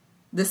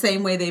the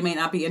same way they may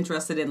not be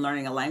interested in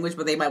learning a language,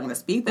 but they might want to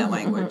speak that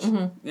language,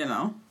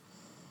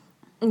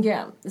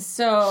 Yeah.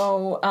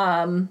 So,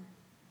 I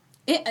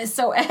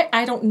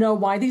don't know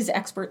why these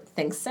experts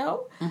think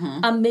so.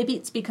 Maybe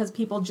it's because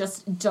people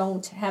just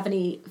don't have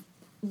any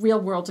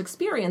real-world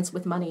experience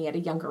with money at a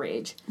younger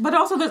age. But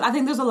also, I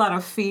think there's a lot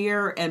of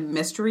fear and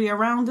mystery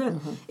around it.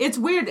 It's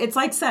weird. It's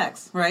like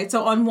sex, right?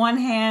 So on one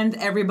hand,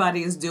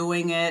 everybody's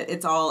doing it.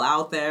 It's all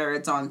out there.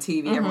 It's on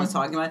TV. Everyone's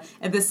talking about it.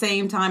 At the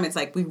same time, it's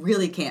like we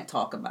really can't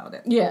talk about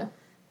it. Yeah.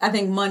 I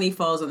think money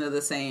falls under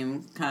the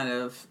same kind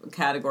of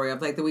category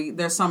of like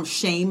there's some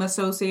shame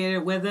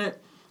associated with it,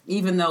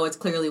 even though it's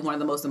clearly one of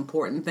the most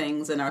important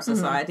things in our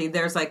society.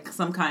 There's like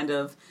some kind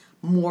of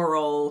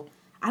moral,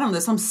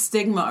 there's some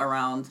stigma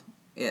around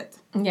it.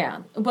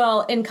 Yeah.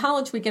 Well, in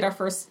college, we get our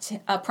first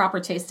proper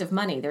taste of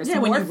money. There's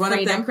more when you run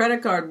freedom. Up that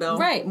credit card bill.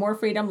 Right. More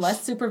freedom,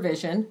 less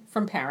supervision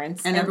from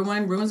parents. And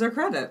everyone ruins their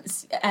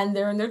credit. And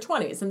they're in their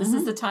 20s. And this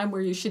is the time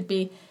where you should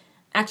be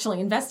actually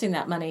investing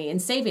that money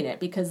and saving it,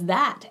 because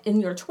that,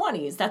 in your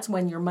 20s, that's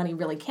when your money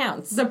really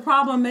counts. The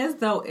problem is,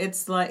 though,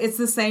 it's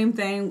the same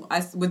thing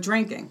with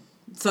drinking.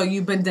 So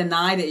you've been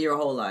denied it your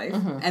whole life.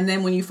 And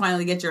then when you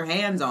finally get your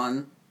hands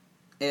on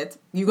it,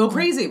 you go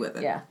crazy with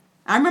it. Yeah.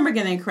 I remember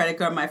getting a credit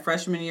card my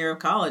freshman year of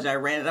college. I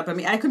ran it up.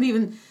 I couldn't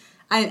even...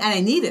 I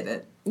needed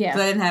it. Yeah.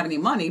 Because I didn't have any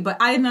money. But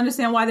I didn't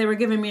understand why they were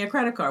giving me a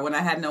credit card when I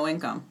had no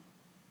income.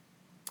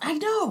 I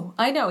know.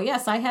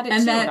 Yes, I had it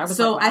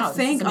too. I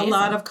think a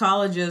lot of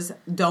colleges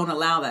don't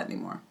allow that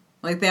anymore.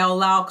 Like, they'll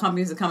allow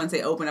companies to come and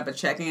say, open up a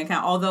checking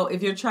account. Although,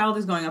 if your child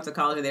is going up to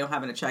college and they don't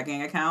have a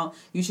checking account,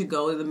 you should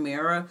go to the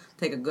mirror,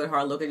 take a good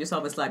hard look at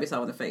yourself, and slap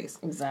yourself in the face.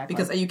 Exactly.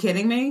 Because, are you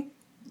kidding me?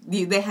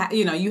 You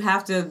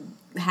have to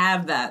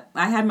have that.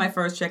 I had my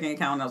first checking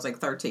account when I was like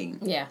 13.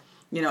 Yeah.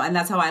 You know, and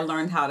that's how I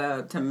learned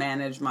how to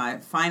manage my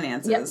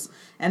finances. Yep.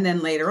 And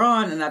then later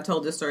on, and I've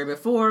told this story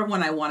before,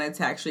 when I wanted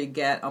to actually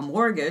get a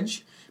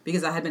mortgage,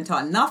 because I had been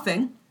taught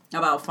nothing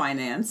about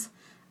finance,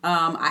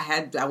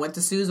 I went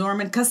to Sue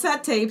Zorman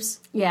cassette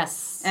tapes.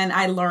 Yes. And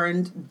I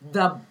learned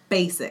the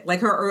basic.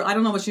 Like I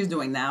don't know what she's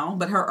doing now,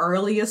 but her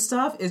earliest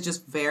stuff is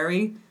just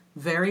very,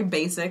 very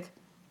basic,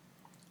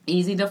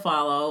 easy to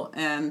follow,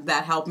 and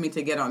that helped me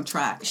to get on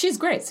track. She's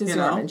great, Susie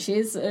Orman.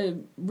 She's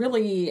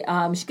really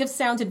she gives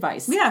sound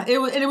advice. Yeah, it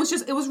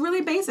was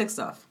really basic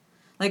stuff,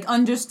 like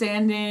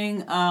understanding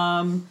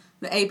the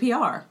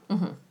APR,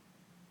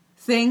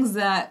 things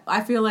that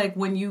I feel like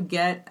when you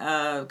get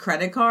a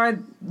credit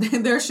card,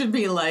 there should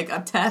be like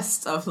a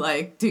test of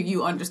like, do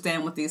you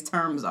understand what these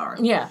terms are?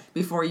 Yeah,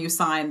 before you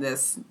sign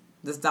this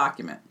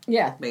document.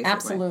 Yeah, basically.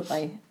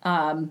 Absolutely.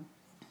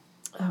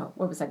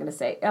 What was I going to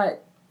say?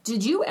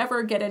 Did you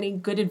ever get any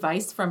good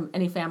advice from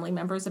any family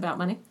members about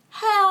money?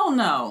 Hell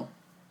no.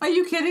 Are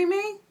you kidding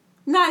me?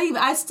 Not even.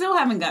 I still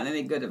haven't gotten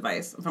any good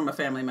advice from a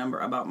family member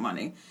about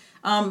money.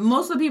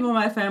 Most of the people in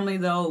my family,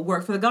 though,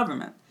 work for the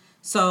government.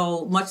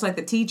 So much like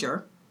a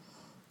teacher,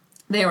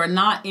 they were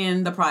not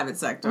in the private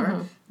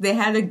sector. They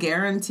had a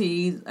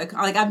guarantee.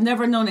 Like I've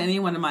never known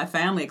anyone in my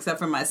family except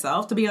for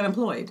myself to be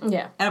unemployed.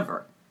 Yeah.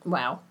 Ever.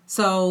 Wow.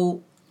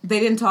 So they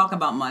didn't talk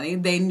about money.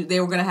 They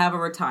were going to have a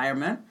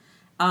retirement.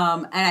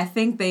 And I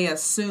think they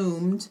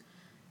assumed,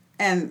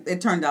 and it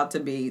turned out to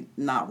be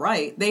not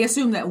right, they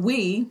assumed that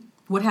we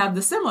would have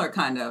the similar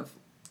kind of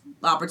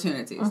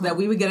opportunities, that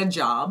we would get a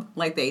job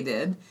like they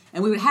did,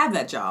 and we would have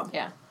that job.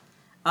 Yeah.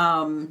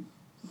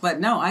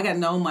 But no, I got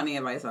no money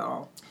advice at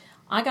all.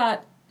 I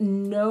got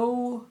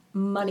no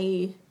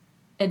money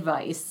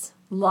advice,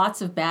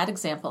 lots of bad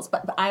examples.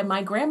 But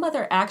my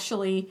grandmother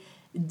actually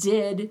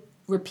did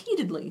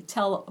repeatedly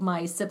tell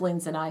my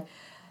siblings and I,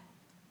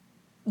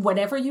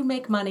 whenever you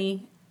make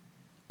money,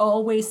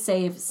 always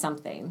save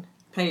something.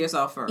 Pay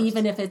yourself first.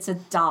 Even if it's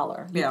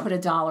 $1. You put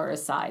 $1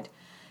 aside.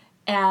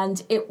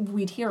 And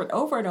we'd hear it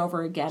over and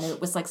over again, and it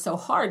was like so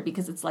hard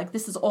because it's like,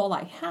 this is all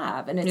I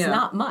have, and it's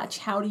not much.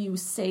 How do you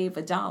save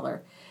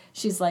 $1?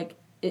 She's like,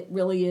 it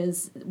really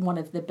is one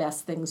of the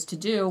best things to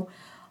do.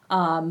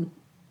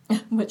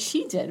 What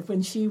she did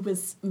when she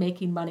was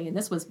making money, and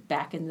this was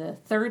back in the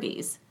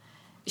 30s,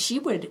 she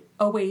would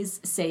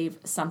always save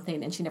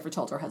something, and she never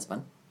told her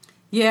husband.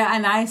 Yeah,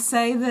 and I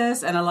say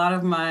this, and a lot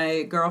of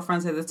my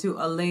girlfriends say this too,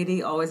 a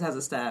lady always has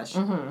a stash.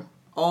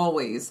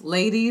 Always.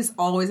 Ladies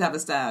always have a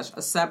stash.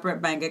 A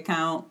separate bank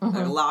account, a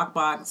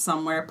lockbox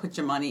somewhere, put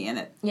your money in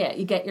it. Yeah,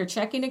 you get your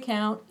checking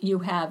account, you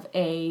have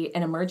an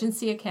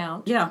emergency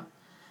account. Yeah.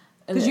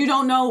 Because you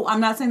don't know,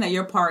 I'm not saying that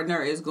your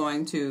partner is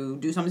going to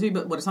do something to you,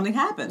 but what if something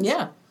happens?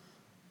 Yeah.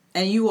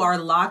 And you are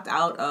locked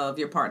out of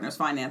your partner's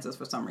finances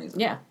for some reason.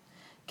 Yeah.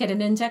 Get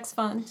an index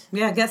fund.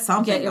 Yeah, get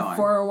something going. Get your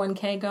going.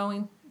 401k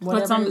going.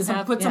 Put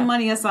some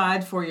money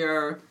aside for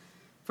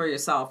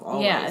yourself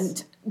always. Yeah,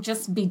 and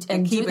just keep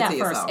do that first.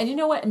 Yourself. And you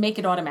know what? Make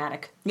it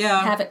automatic. Yeah.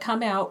 Have it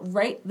come out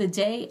right the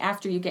day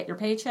after you get your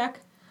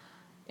paycheck.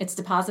 It's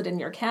deposited in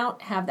your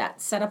account. Have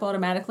that set up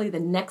automatically the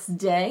next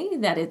day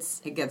that it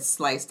gets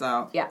sliced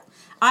out. Yeah.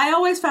 I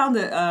always found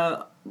it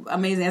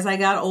amazing as I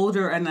got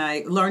older and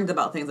I learned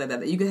about things like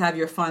that you could have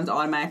your funds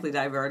automatically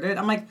diverted.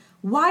 I'm like,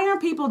 why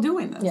aren't people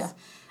doing this? Yeah.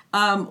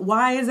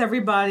 Why is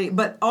everybody...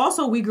 But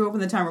also, we grew up in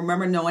the time,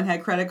 remember, no one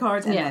had credit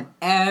cards, and then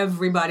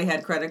everybody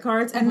had credit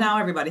cards, and now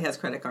everybody has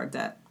credit card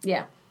debt.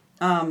 Yeah.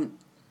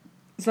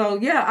 So,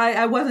 yeah,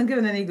 I wasn't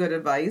given any good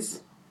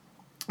advice.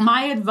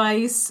 My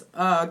advice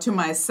to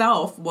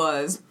myself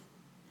was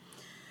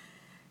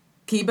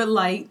keep it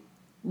light,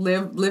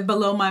 live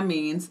below my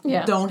means,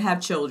 don't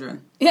have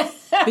children. Yeah.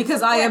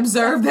 Because I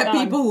observed that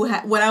people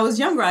who when I was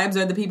younger, I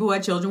observed that people who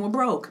had children were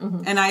broke.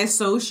 And I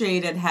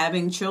associated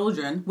having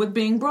children with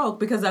being broke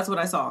because that's what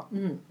I saw.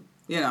 You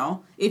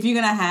know, if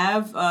you're going to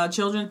have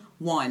children,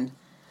 one.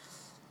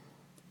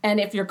 And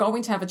if you're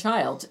going to have a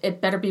child, it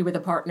better be with a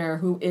partner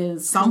who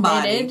is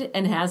committed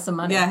and has some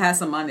money. Yeah, has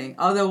some money.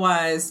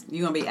 Otherwise,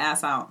 you're going to be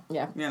ass out.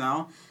 Yeah. You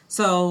know?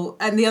 So,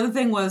 and the other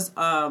thing was,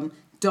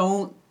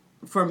 don't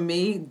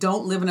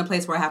live in a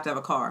place where I have to have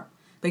a car.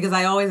 Because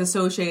I always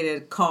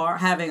associated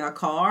having a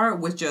car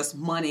with just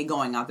money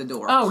going out the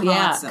door. Oh,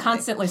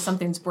 constantly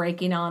something's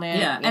breaking on it.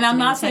 Yeah, and I'm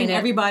not saying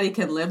everybody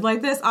can live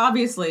like this.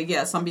 Obviously,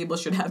 some people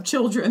should have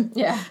children.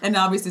 Yeah. And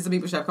obviously some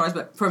people should have cars.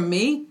 But for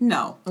me,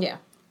 no. Yeah.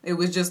 It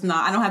was just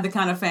not, I don't have the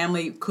kind of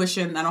family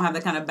cushion. I don't have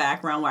the kind of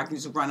background where I can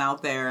just run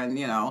out there and,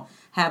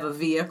 have a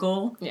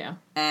vehicle. Yeah.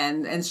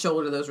 And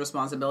shoulder those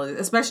responsibilities.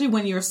 Especially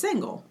when you're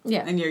single.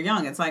 Yeah. And you're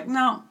young. It's like,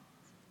 no.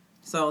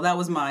 So that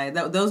was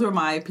those were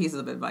my pieces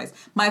of advice.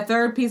 My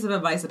third piece of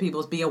advice to people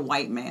is be a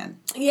white man.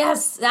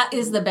 Yes, that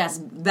is the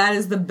best. That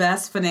is the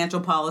best financial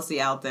policy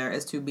out there,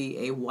 is to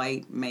be a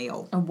white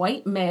male. A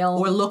white male.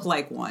 Or look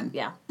like one.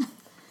 Yeah.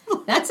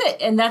 That's it.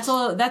 And that's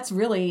all. That's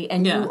really,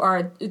 and you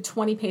are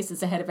 20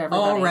 paces ahead of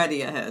everybody.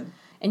 Already ahead.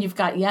 And you've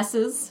got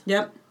yeses.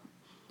 Yep.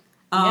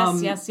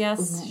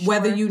 Yes.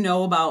 Whether Sure. you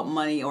know about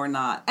money or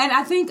not. And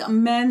I think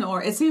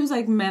it seems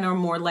like men are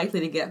more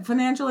likely to get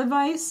financial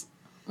advice.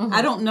 Mm-hmm.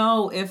 I don't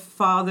know if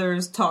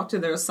fathers talk to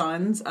their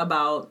sons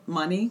about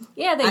money.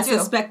 Yeah, they do. I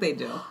suspect they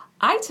do.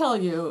 I tell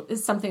you,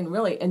 is something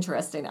really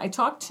interesting. I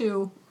talked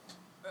to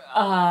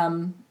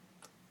men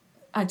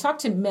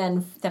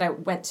that I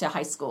went to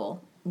high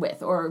school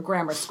with or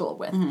grammar school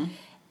with,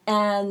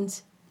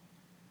 and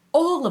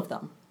all of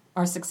them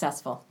are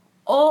successful.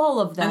 All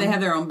of them. And they have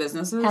their own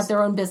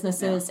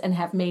businesses? And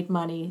have made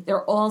money.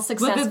 They're all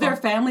successful. But did their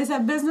families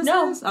have businesses?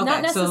 No, okay,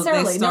 not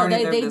necessarily. So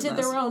they did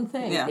their own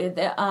thing.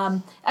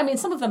 Yeah. I mean,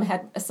 some of them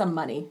had some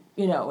money,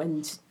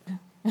 and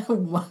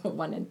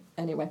one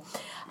anyway.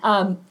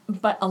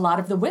 But a lot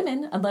of the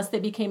women, unless they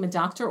became a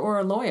doctor or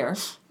a lawyer,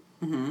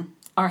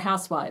 are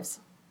housewives.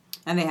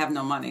 And they have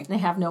no money. They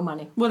have no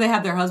money. Well, they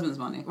have their husband's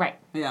money. Right.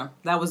 Yeah,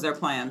 that was their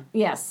plan.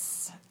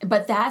 Yes.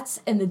 But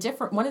that's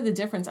one of the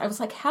difference. I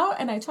was like, how,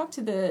 and I talked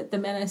to the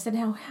men, and I said,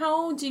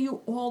 how do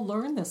you all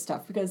learn this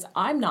stuff? Because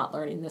I'm not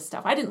learning this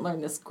stuff. I didn't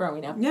learn this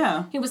growing up.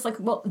 Yeah. He was like,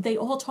 well, they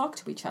all talk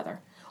to each other.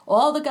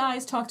 All the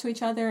guys talked to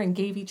each other and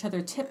gave each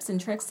other tips and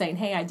tricks saying,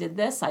 hey, I did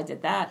this, I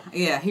did that.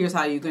 Yeah, here's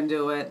how you can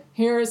do it.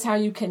 Here's how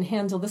you can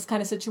handle this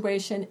kind of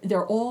situation.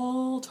 They're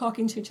all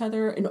talking to each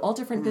other in all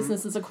different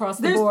businesses across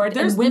the board.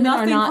 There's and women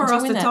nothing are not for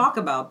us doing to that. talk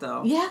about,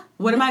 though. Yeah.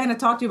 What am I going to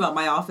talk to you about?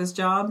 My office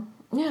job?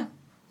 Yeah.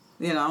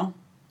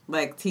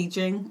 Like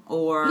teaching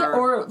or... Yeah,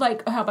 or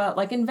like, how about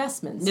like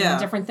investments and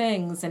different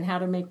things and how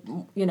to make,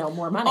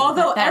 more money.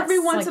 Although every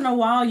once in a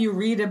while you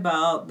read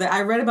about...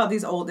 I read about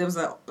these there was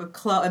a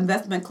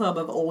investment club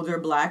of older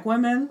black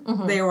women.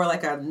 Mm-hmm. They were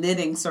like a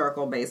knitting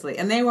circle, basically.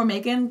 And they were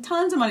making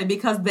tons of money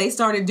because they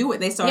started doing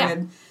it. They started...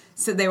 Yeah.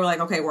 So they were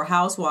like, okay, we're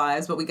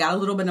housewives, but we got a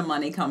little bit of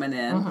money coming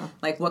in. Mm-hmm.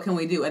 Like, what can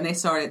we do? And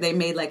they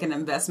made like an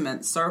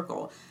investment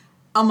circle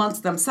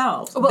amongst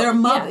themselves. Well,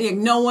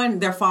 no one,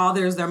 their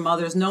fathers, their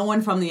mothers, no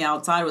one from the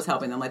outside was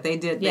helping them. Like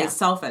they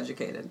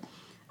self-educated.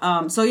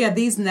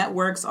 These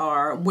networks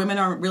women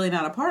are really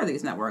not a part of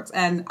these networks.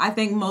 And I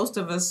think most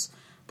of us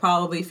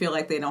probably feel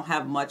like we don't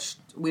have much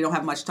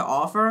to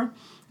offer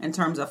in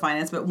terms of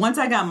finance. But once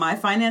I got my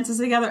finances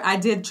together, I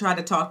did try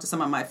to talk to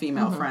some of my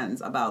female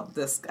friends about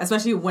this,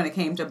 especially when it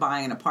came to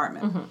buying an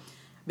apartment. Mm-hmm.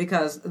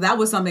 Because that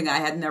was something I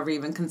had never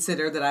even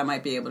considered that I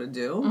might be able to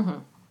do. Mm-hmm.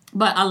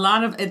 But a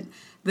lot of it...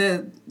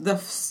 The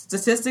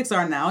statistics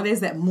are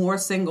nowadays that more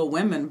single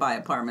women buy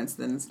apartments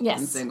than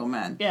single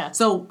men. Yeah.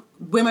 So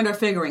women are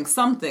figuring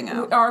something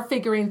out. Are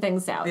figuring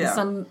things out. Yeah.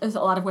 A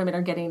lot of women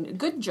are getting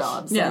good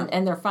jobs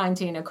and they're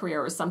finding a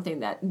career or something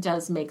that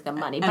does make them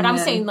money. But I'm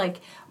saying like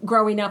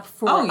growing up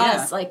for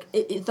us, like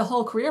the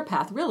whole career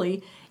path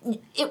really,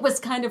 it was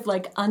kind of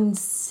like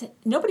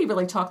nobody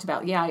really talked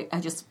about, I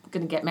just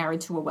going to get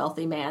married to a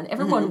wealthy man.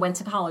 Everyone went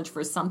to college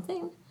for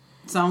something.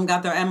 Some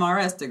got their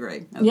MRS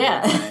degree.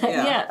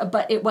 Yeah,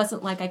 but it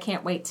wasn't like I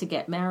can't wait to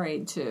get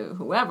married to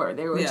whoever.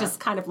 They were just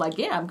kind of like,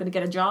 I'm going to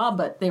get a job,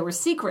 but they were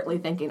secretly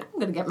thinking, I'm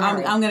going to get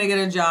married. I'm going to get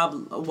a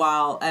job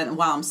while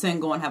I'm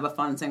single and have a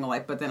fun single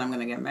life, but then I'm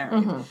going to get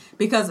married. Mm-hmm.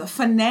 Because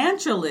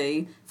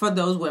financially, for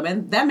those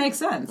women, that makes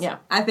sense. Yeah.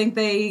 I think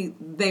they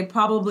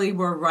probably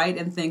were right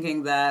in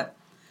thinking that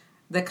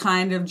the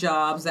kind of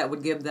jobs that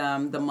would give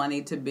them the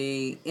money to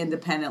be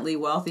independently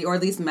wealthy, or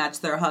at least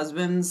match their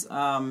husband's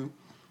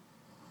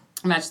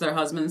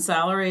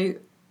salary,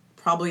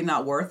 probably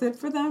not worth it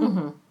for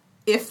them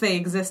if they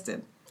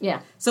existed.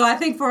 Yeah. So I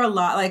think for a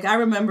lot, like I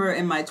remember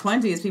in my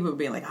 20s, people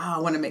being like, I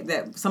want to make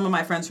that. Some of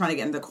my friends trying to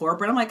get into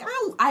corporate. I'm like,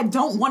 I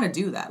don't want to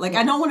do that. Like,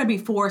 I don't want to be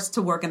forced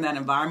to work in that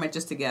environment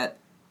just to get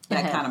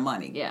that kind of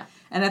money. Yeah.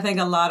 And I think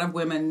a lot of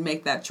women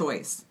make that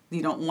choice.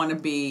 You don't want to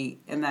be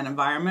in that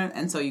environment,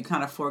 and so you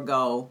kind of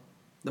forego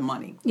the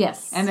money.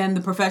 Yes. And then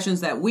the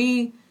professions that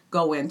we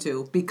go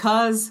into,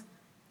 because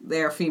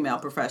their female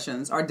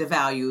professions, are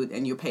devalued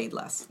and you're paid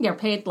less. You're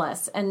paid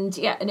less. And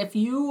and if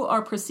you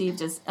are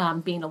perceived as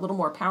being a little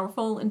more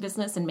powerful in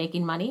business and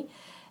making money,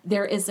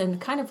 there is a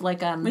kind of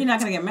like... Well, you're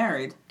not going to get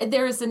married.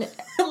 There is an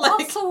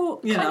also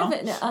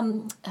kind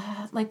of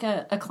like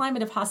a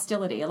climate of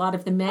hostility. A lot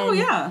of the men... Oh,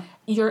 yeah.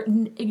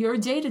 Your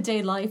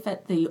day-to-day life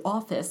at the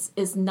office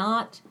is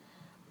not...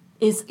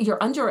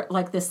 You're under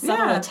like this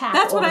subtle attack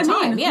that's all what the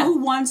I time. mean. Yeah.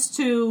 Who wants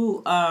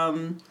to...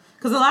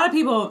 Because a lot of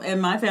people in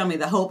my family,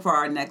 the hope for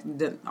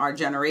our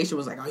generation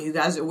was like,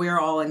 we're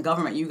all in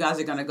government. You guys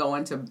are going to go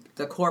into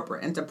the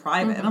corporate, into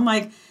private. And I'm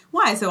like,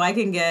 why? So I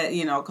can get,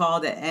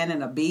 called an N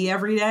and a B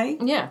every day?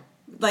 Yeah.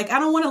 Like, I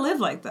don't want to live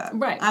like that.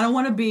 Right. I don't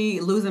want to be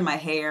losing my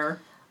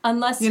hair.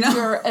 Unless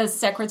you're a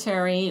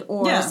secretary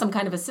or some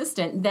kind of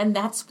assistant, then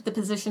that's the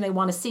position they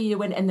want to see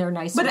you in, and they're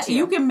nice to you. But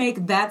you can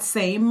make that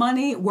same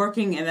money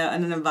working in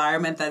an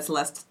environment that's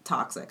less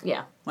toxic.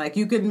 Yeah. Like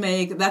you could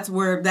make, that's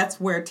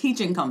where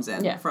teaching comes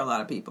in for a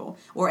lot of people,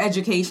 or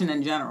education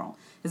in general,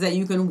 is that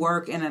you can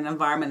work in an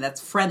environment that's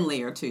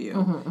friendlier to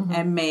you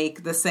and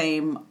make the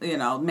same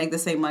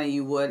money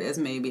you would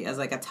as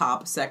like a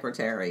top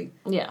secretary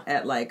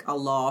at like a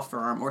law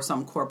firm or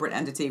some corporate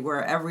entity,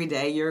 where every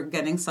day you're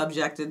getting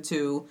subjected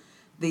to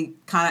the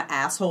kind of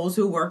assholes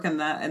who work in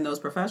those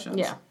professions.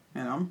 Yeah.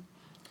 You know?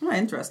 Oh,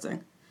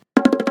 interesting.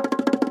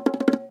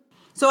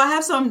 So I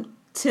have some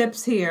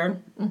tips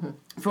here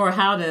for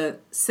how to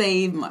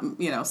save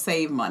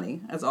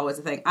money. That's always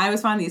the thing. I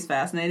always find these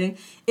fascinating.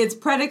 It's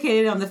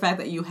predicated on the fact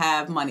that you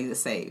have money to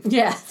save.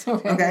 Yes.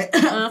 Okay.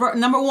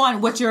 Number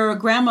one, what your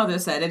grandmother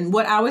said, and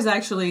what I was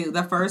actually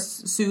the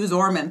first Sue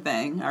Zorman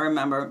thing I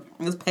remember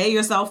was pay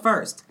yourself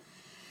first.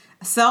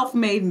 A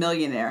self-made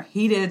millionaire.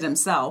 He did it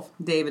himself.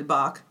 David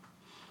Bach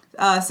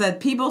said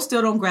people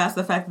still don't grasp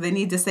the fact that they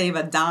need to save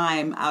a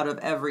dime out of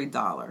every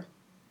dollar.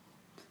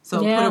 So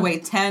put away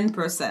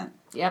 10%.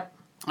 Yep.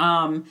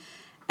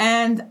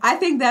 And I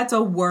think that's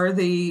a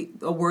worthy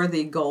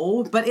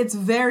goal, but it's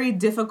very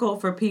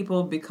difficult for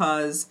people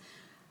because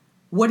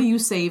what are you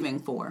saving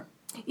for?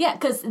 Yeah,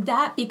 because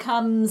that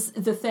becomes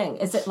the thing.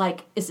 Is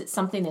it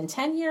something in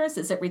 10 years?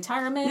 Is it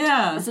retirement?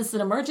 Yeah. Is this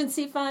an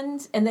emergency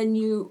fund? And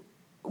then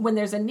when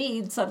there's a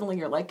need, suddenly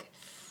you're like,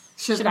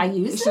 should I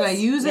use this? Should I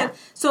use it?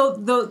 So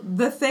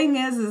the thing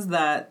is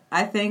that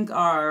I think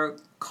our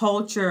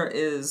culture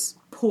is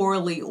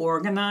poorly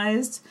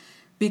organized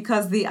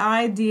because the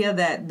idea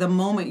that the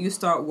moment you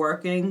start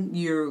working,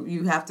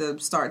 you have to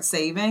start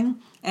saving,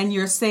 and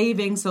you're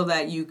saving so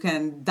that you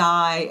can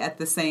die at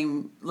the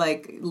same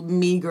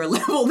meager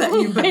level that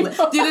you've been.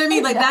 Do you know what I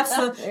mean? Like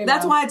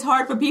that's why it's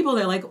hard for people.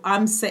 They're like,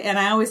 and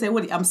I always say,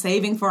 I'm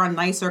saving for a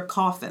nicer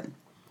coffin.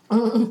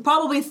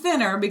 Probably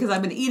thinner because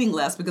I've been eating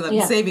less because I've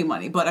been saving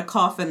money, but a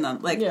coffin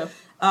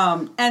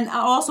and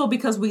also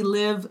because we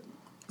live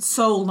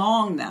so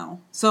long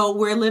now. So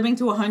we're living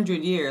to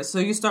 100 years. So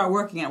you start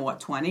working at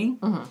 20?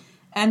 Mm-hmm.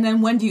 And then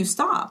when do you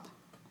stop?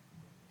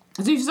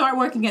 So you start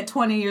working at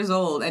 20 years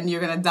old and you're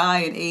going to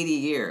die in 80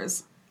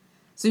 years.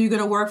 So you're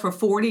going to work for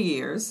 40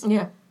 years.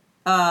 Yeah.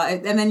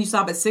 And then you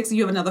stop at 60,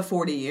 you have another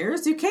 40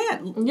 years. You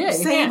can't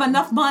save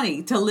enough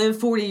money to live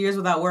 40 years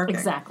without working.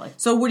 Exactly.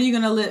 So what are you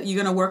going to live?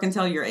 You're going to work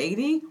until you're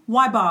 80?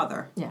 Why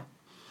bother? Yeah.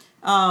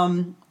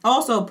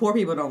 Also, poor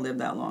people don't live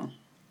that long.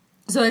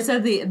 So they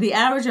said the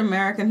average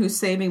American who's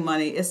saving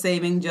money is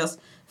saving just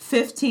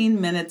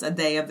 15 minutes a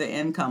day of their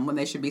income when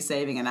they should be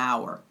saving an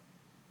hour.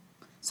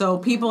 So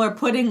people are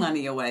putting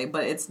money away,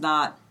 but it's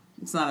not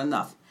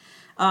enough.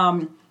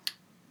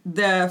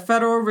 The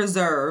Federal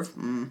Reserve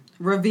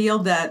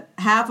revealed that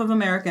half of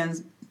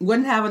Americans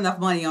wouldn't have enough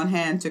money on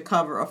hand to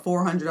cover a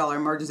 $400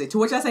 emergency, to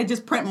which I say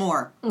just print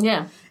more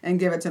and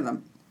give it to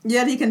them.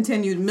 Yet he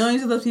continued,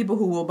 millions of those people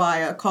who will buy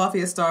a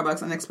coffee at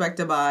Starbucks and expect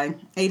to buy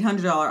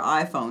 $800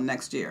 iPhone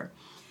next year.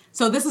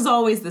 So this is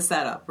always the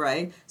setup,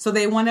 right? So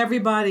they want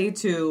everybody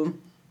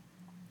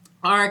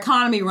our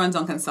economy runs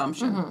on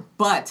consumption,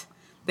 but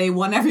they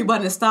want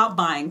everybody to stop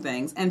buying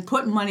things and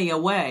put money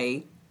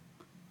away.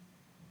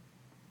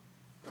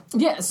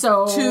 Yeah,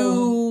 so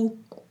to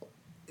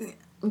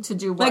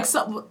do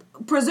what?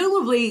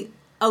 Presumably,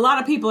 a lot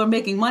of people are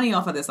making money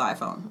off of this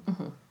iPhone.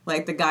 Mm-hmm.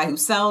 Like the guy who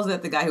sells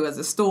it, the guy who has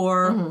a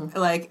store,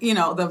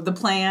 the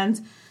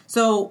plans.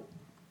 So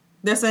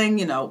they're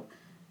saying,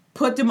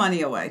 put the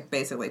money away,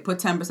 basically. Put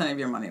 10% of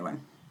your money away.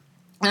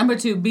 Number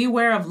 2,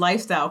 beware of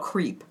lifestyle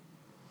creep.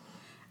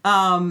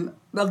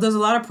 There's a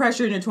lot of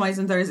pressure in your 20s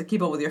and 30s to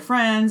keep up with your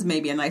friends,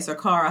 maybe a nicer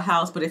car, a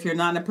house, but if you're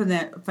not in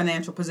a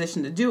financial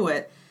position to do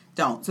it,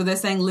 don't. So they're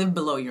saying live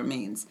below your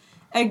means.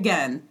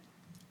 Again,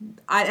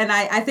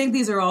 I think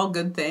these are all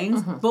good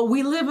things, but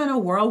we live in a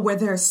world where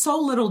there's so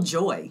little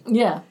joy.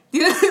 Yeah.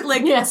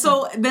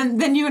 So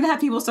then you're going to have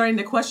people starting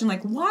to question,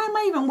 why am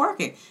I even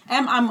working?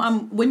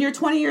 When you're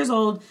 20 years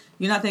old,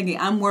 you're not thinking,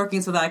 I'm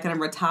working so that I can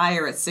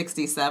retire at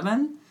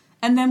 67.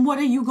 And then what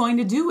are you going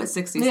to do at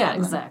 67? Yeah,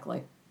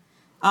 exactly.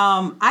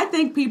 I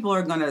think people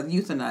are going to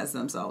euthanize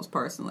themselves,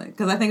 personally,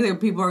 because I think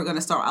that people are going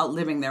to start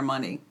outliving their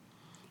money.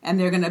 And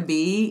they're going to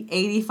be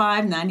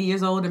 85, 90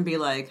 years old and be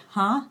like,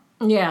 huh?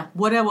 Yeah.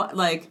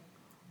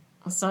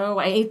 So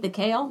I ate the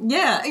kale?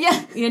 Yeah.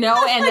 And now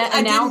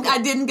I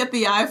didn't get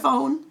the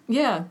iPhone.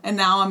 Yeah. And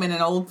now I'm in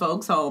an old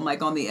folks home,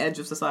 on the edge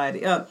of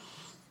society.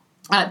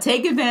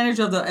 Take advantage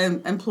of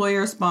the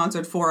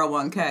employer-sponsored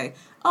 401k.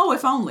 Oh,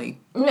 if only.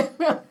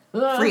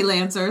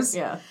 Freelancers.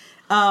 Yeah.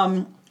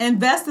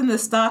 Invest in the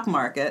stock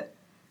market.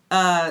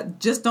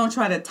 Just don't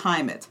try to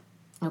time it.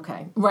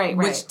 Okay. Right.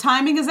 Which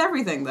timing is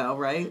everything, though,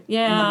 right?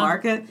 Yeah. In the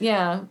market.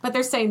 Yeah. But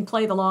they're saying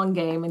play the long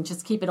game and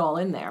just keep it all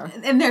in there.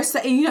 And they're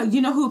saying,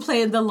 you know who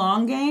played the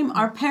long game?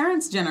 Our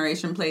parents'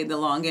 generation played the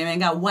long game and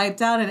got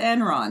wiped out at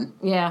Enron.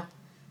 Yeah.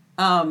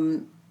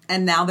 And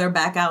now they're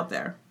back out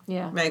there.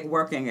 Yeah.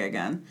 Working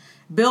again.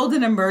 Build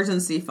an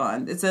emergency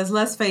fund. It says,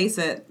 let's face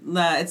it,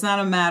 it's not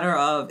a matter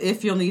of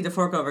if you'll need to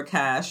fork over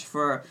cash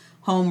for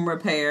home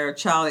repair,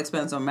 child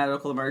expense, or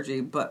medical emergency,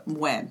 but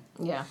when.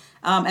 Yeah.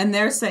 And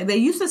they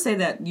used to say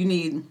that you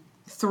need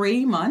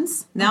 3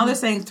 months. Now they're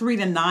saying 3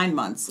 to 9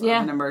 months of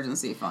an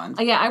emergency fund.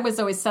 Yeah, I was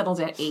always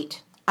settled at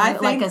 8. I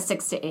think a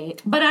 6 to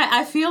 8. But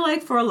I feel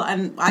like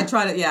and I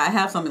try to, I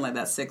have something like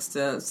that, 6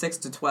 to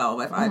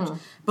 12.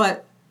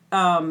 But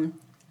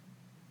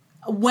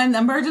when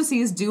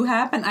emergencies do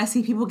happen, I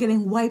see people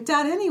getting wiped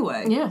out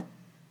anyway. Yeah.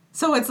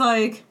 So it's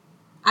like,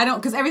 I don't,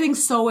 because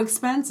everything's so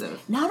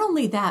expensive. Not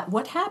only that,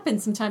 what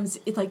happens sometimes,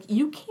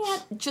 you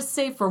can't just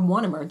save for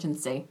one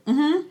emergency.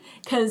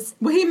 Because...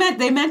 Well,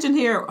 they mentioned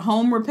here,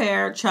 home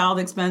repair, child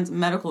expense,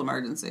 medical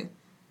emergency.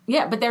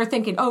 Yeah, but they're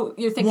thinking,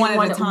 you're thinking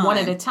one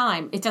at a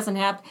time. It doesn't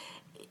happen.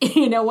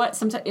 You know what?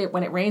 Sometimes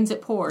when it rains,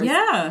 it pours.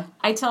 Yeah.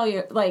 I tell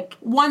you,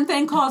 one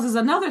thing causes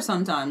another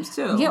sometimes,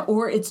 too. Yeah,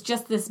 or it's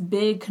just this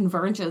big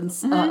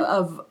convergence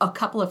of a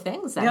couple of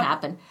things that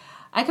happen.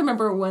 I can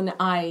remember when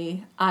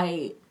I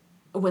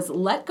was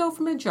let go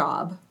from a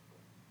job,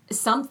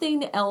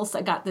 something else,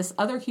 I got this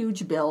other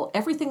huge bill,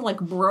 everything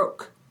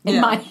broke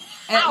in my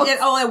house.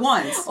 All at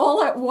once.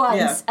 All at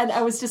once. Yeah. And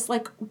I was just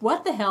like,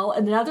 what the hell?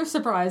 Another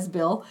surprise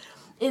bill.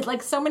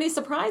 So many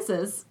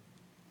surprises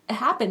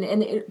happen,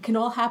 and it can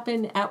all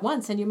happen at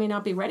once, and you may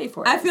not be ready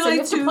for it. I feel you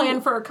have to plan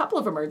for a couple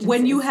of emergencies.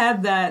 When you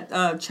have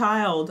that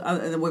child,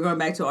 and we're going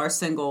back to our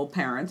single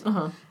parent,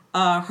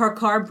 her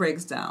car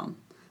breaks down.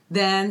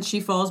 Then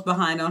she falls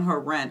behind on her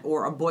rent,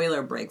 or a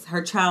boiler breaks.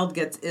 Her child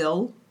gets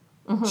ill.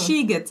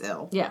 She gets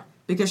ill. Yeah.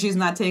 Because she's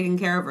not taking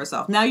care of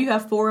herself. Now you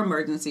have 4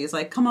 emergencies.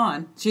 Come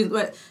on.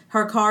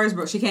 Her car is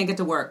broke. She can't get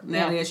to work.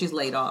 Now she's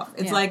laid off.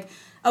 It's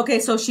okay,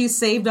 so she's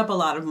saved up a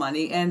lot of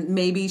money, and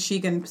maybe she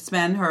can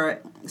spend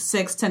her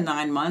 6 to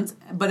 9 months,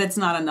 but it's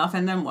not enough,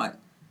 and then what?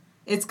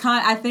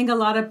 I think a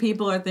lot of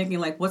people are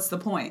thinking, what's the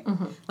point?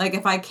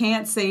 If I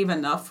can't save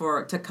enough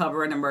to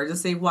cover an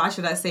emergency, why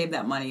should I save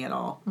that money at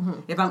all?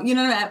 If I'm,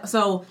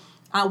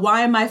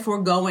 why am I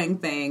foregoing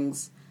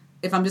things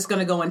if I'm just going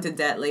to go into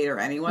debt later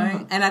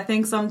anyway? And I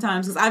think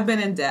sometimes, because I've been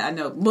in debt, I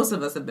know most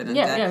of us have been in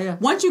debt. Yeah.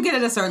 Once you get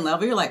at a certain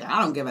level, you're like,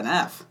 I don't give an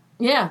F.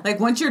 Yeah.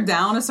 Once you're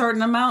down a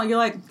certain amount, you're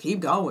like, keep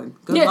going.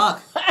 Good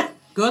luck.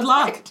 Good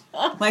luck.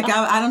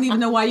 I don't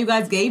even know why you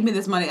guys gave me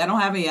this money. I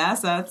don't have any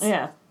assets.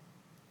 Yeah.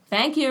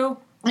 Thank you.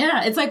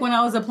 Yeah, it's when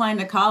I was applying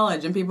to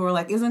college and people were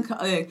like,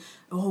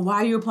 why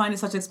are you applying to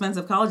such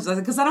expensive colleges? I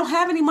said, because I don't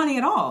have any money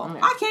at all.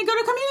 Yeah. I can't go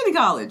to community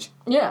college.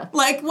 Yeah.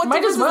 What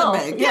difference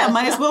does it make? Yeah,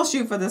 might as well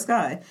shoot for the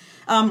sky.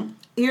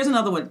 Here's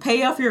another one.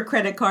 Pay off your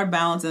credit card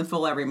balance in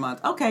full every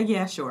month. Okay,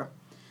 yeah, sure.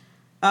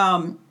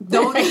 Don't.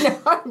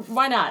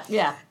 Why not?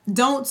 Yeah.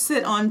 Don't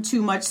sit on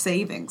too much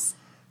savings.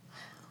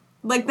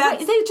 That.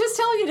 They just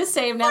tell you to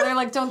save. Now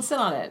they're don't sit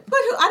on it. But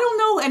I don't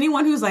know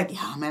anyone who's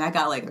man, I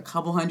got a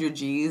couple hundred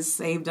G's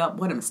saved up.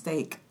 What a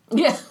mistake.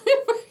 Yeah.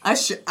 I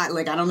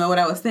don't know what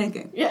I was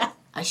thinking. Yeah.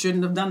 I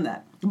shouldn't have done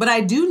that. But I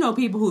do know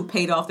people who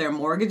paid off their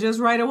mortgages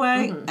right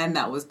away, and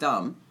that was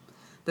dumb.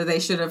 That they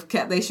should have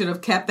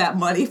kept that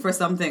money for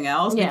something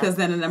else, because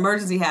then an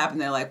emergency happened.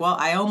 They're like, well,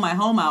 I own my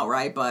home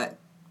outright, but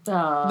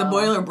the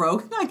boiler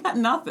broke. I got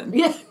nothing.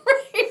 Yeah,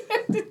 right.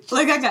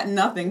 I got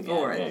nothing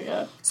for it.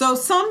 Yeah. So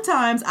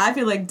sometimes I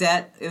feel like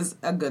debt is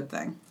a good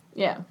thing.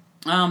 Yeah.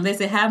 They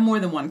say have more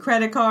than one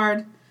credit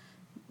card.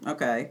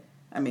 Okay.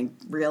 I mean,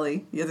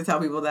 really? You have to tell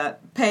people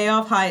that. Pay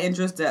off high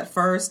interest debt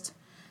first.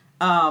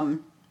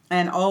 And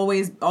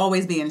always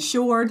be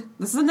insured.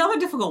 This is another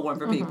difficult one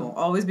for people.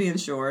 Always be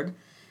insured.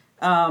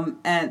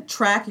 And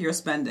track your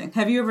spending.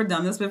 Have you ever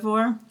done this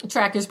before?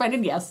 Track your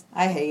spending, yes.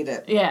 I hate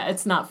it. Yeah,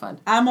 it's not fun.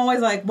 I'm always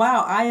like,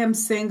 wow, I am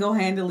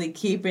single-handedly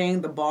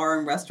keeping the bar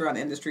and restaurant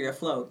industry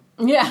afloat.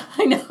 Yeah,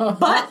 I know.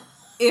 But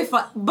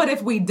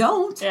if we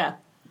don't,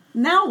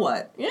 now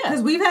what? Yeah,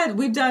 because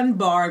we've done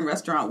bar and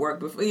restaurant work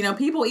before.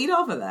 People eat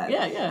off of that.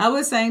 Yeah. I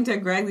was saying to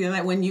Greg the other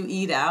night, when you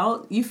eat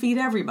out, you feed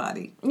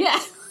everybody. Yeah.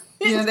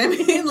 You know what I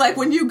mean?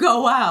 When you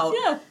go out,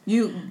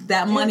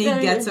 that money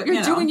gets...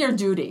 You're doing your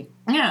duty.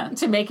 Yeah.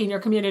 To making your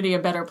community a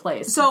better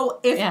place. So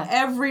if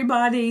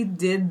everybody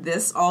did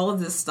all of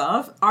this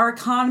stuff, our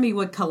economy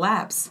would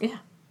collapse. Yeah.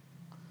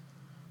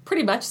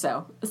 Pretty much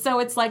so. So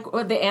it's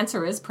the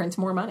answer is print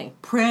more money.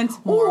 Print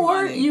more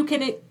money. Or you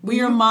can...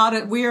 We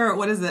are,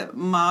 what is it?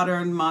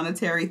 Modern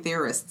monetary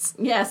theorists.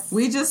 Yes.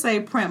 We just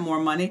say print more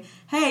money.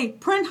 Hey,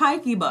 print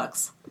HYKI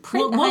bucks.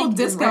 We'll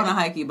discount a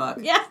HYKI buck.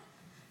 Yeah.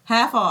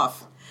 Half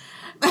off.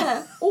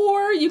 Yeah.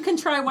 Or you can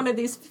try one of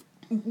these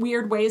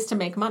weird ways to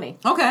make money.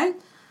 Okay.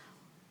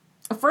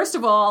 First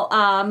of all,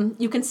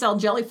 you can sell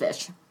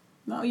jellyfish.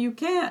 No, you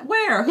can't.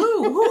 Where?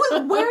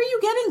 Where are you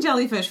getting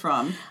jellyfish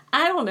from?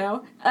 I don't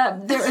know.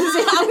 I'm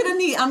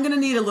gonna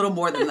need a little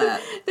more than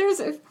that.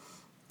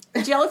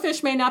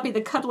 Jellyfish may not be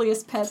the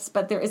cuddliest pets,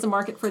 but there is a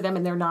market for them,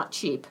 and they're not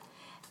cheap.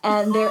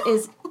 And there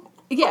is,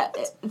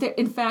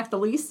 in fact, the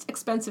least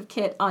expensive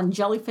kit on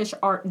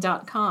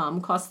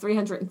jellyfishart.com costs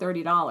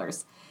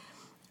 $330.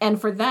 And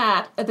for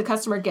that, the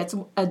customer gets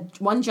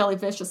one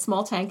jellyfish, a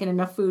small tank, and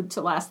enough food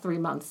to last 3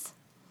 months.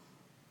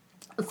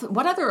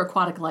 What other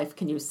aquatic life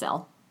can you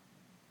sell?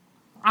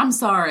 I'm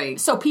sorry.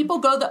 So people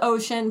go to the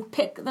ocean,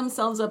 pick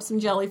themselves up some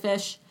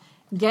jellyfish,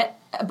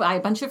 buy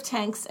a bunch of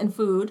tanks and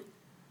food,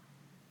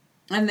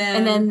 and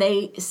then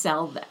they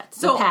sell that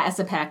as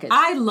a package.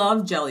 I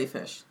love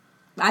jellyfish.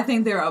 I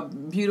think they're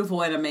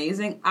beautiful and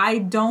amazing. I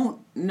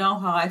don't know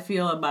how I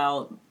feel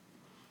about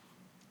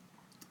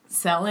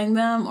selling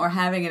them or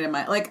having it in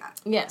my...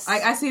 Yes.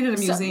 I see it at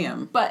a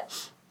museum.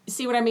 But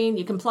see what I mean?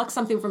 You can pluck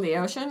something from the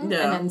ocean and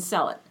then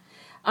sell it.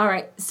 All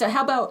right. So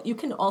how about you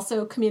can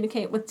also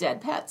communicate with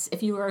dead pets.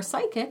 If you are a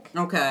psychic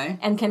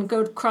and can go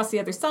across the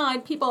other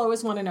side, people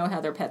always want to know how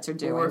their pets are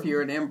doing. Or if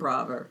you're an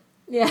improver.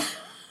 Yeah.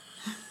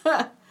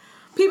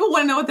 People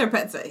want to know what their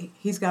pets say.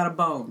 He's got a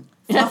bone.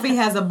 Fluffy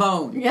has a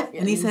bone. Yeah.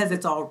 And he says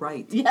it's all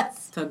right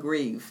to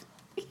grieve.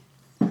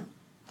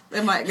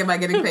 Am I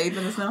getting paid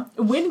for this now?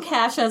 Win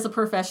cash as a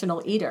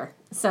professional eater.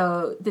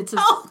 So it's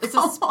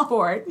a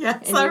sport.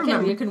 Yes,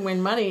 and you can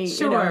win money,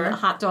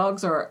 hot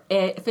dogs or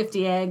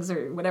 50 eggs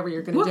or whatever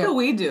you're going to do. What could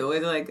we do?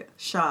 It's like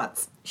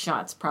shots.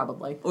 Shots,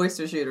 probably.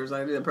 Oyster shooters.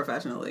 I do that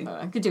professionally.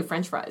 I could do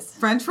French fries.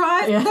 French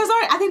fries? Yeah.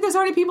 I think there's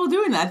already people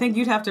doing that. I think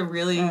you'd have to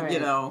really,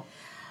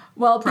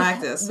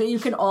 practice. But you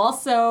can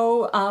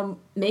also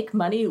make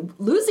money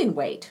losing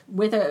weight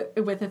with a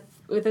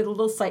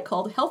little site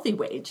called Healthy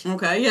Wage.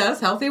 Okay, yes,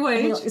 Healthy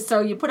Wage. So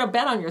you put a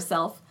bet on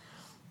yourself,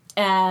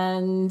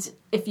 and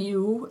if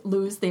you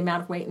lose the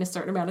amount of weight in a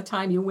certain amount of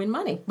time, you win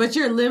money. But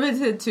you're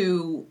limited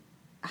to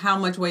how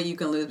much weight you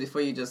can lose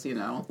before you just,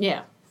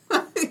 Yeah.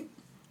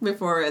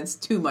 before it's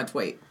too much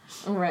weight.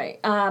 Right.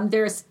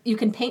 You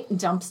can paint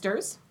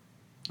dumpsters.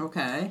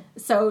 Okay.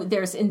 So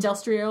there's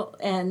industrial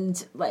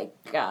and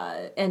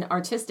and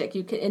artistic.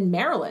 You can in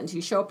Maryland.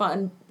 You show up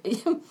on.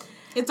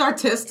 It's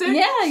artistic?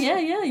 Yeah.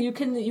 You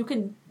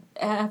can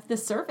have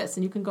this service,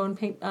 and you can go and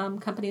paint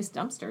companies'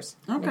 dumpsters.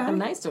 Okay. Make them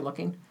nicer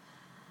looking.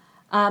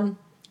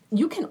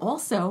 You can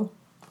also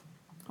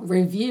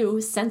review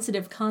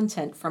sensitive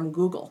content from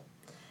Google.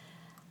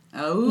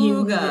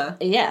 Oh,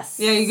 yes.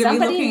 Yeah, you could be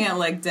looking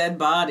at, dead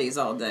bodies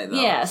all day,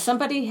 though. Yeah,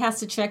 somebody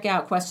has to check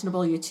out questionable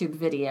YouTube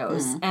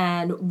videos.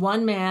 And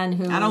one man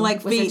who I don't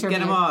like feet, get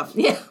them off.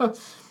 Yeah.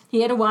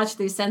 He had to watch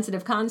these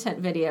sensitive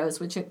content videos,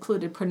 which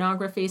included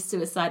pornography,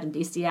 suicide, and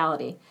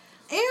bestiality.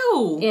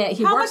 Ew! Yeah,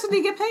 How much did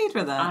he get paid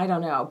for that? I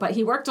don't know, but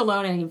he worked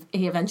alone, and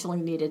he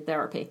eventually needed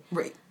therapy.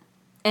 Right.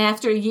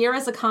 After a year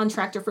as a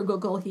contractor for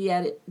Google, he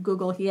had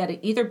to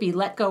either be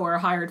let go or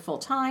hired full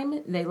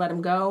time. They let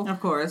him go,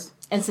 of course,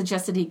 and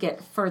suggested he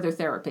get further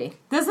therapy.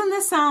 Doesn't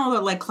this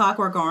sound like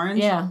Clockwork Orange?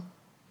 Yeah.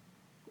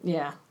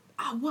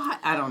 What?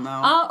 I don't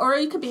know. Or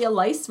you could be a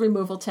lice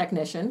removal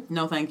technician.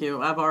 No, thank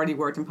you. I've already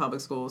worked in public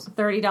schools.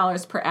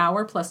 $30 per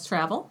hour plus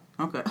travel.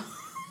 Okay.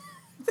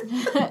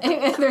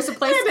 There's a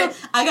place.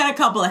 I got a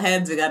couple of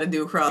heads I got to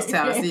do across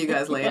town. I'll see you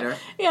guys later.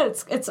 Yeah,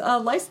 it's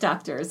lice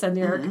doctors, and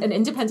you're an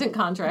independent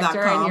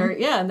contractor,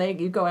 and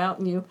you go out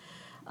and you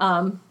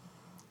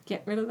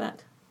get rid of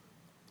that.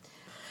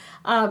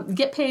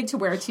 Get paid to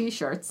wear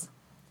T-shirts.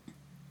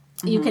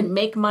 You can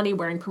make money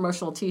wearing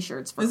promotional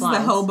T-shirts for clients. This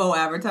is the hobo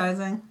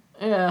advertising.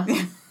 Yeah.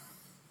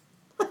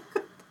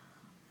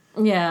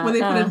 Yeah. When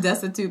they put a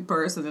destitute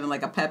person in a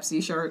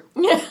Pepsi shirt.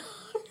 Yeah.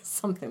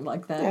 Something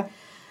like that.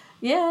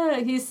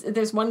 Yeah,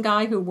 there's one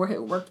guy who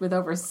worked with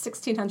over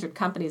 1,600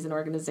 companies and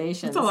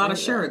organizations. That's a lot of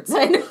shirts.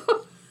 I know.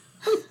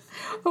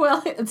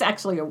 Well, it's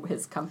actually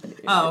his company.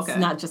 Oh, okay.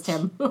 It's not just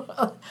him.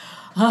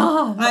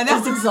 I know.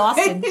 He's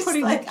exhausted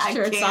putting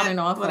shirts on and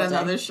off. Put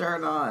another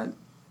shirt on.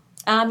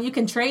 You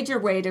can trade your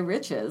way to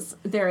riches.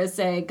 There is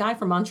a guy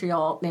from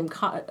Montreal named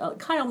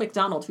Kyle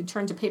McDonald who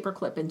turned a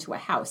paperclip into a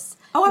house.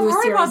 Oh, I've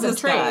heard about this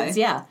trades.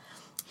 guy. Yeah.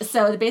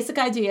 So the basic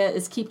idea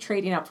is keep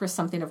trading up for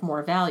something of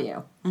more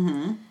value.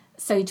 Mm-hmm.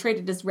 So he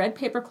traded his red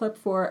paperclip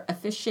for a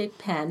fish-shaped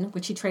pen,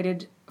 which he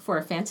traded for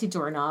a fancy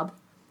doorknob.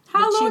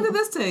 How long did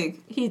this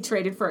take? He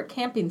traded for a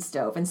camping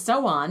stove, and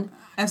so on.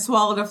 And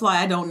swallowed a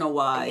fly. I don't know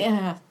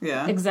why.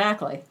 Yeah.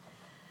 Exactly.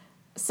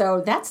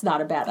 So that's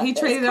not a bad idea. He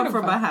traded up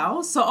from a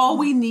house? So all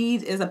we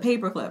need is a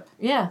paperclip.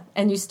 Yeah,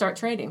 and you start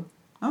trading.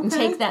 Okay. And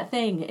take that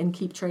thing and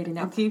keep trading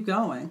up. And keep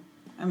going.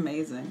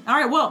 Amazing. All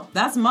right, well,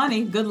 that's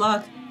money. Good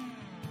luck.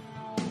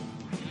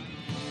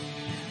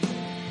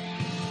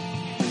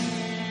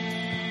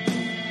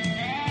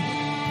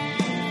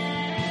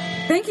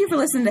 Thank you for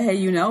listening to Hey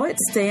You Know It.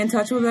 Stay in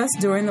touch with us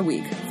during the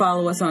week.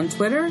 Follow us on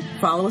Twitter.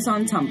 Follow us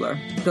on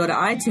Tumblr. Go to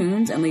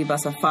iTunes and leave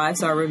us a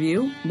 5-star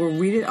review. We'll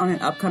read it on an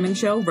upcoming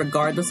show,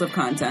 regardless of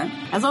content.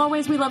 As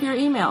always, we love your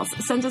emails.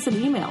 Send us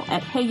an email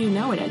at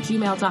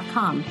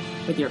heyyouknowit@gmail.com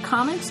with your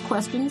comments,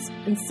 questions,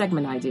 and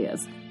segment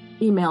ideas.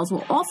 Emails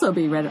will also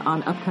be read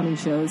on upcoming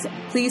shows.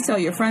 Please tell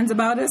your friends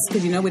about us,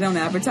 because we don't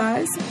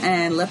advertise.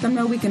 And let them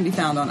know we can be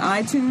found on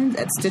iTunes,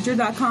 at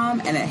Stitcher.com,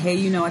 and at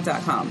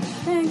HeyYouKnowIt.com.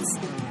 Thanks.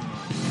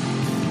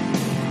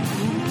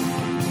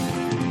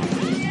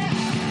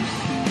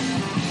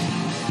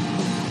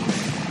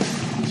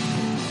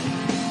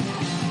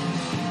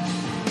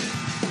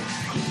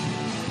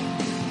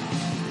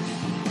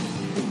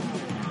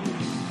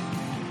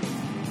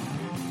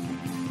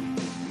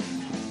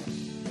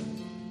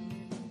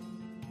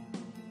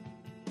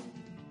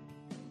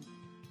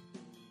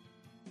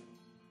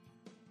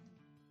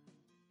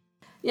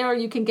 Yeah, or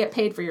you can get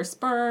paid for your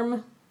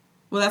sperm.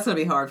 Well, that's going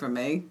to be hard for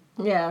me.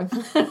 Yeah.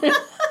 Can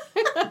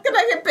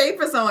I get paid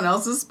for someone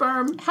else's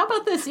sperm? How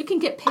about this? You can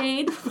get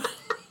paid. Do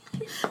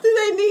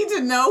they need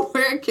to know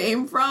where it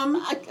came from?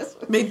 I guess.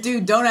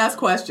 Dude, don't ask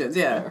questions.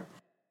 Yeah.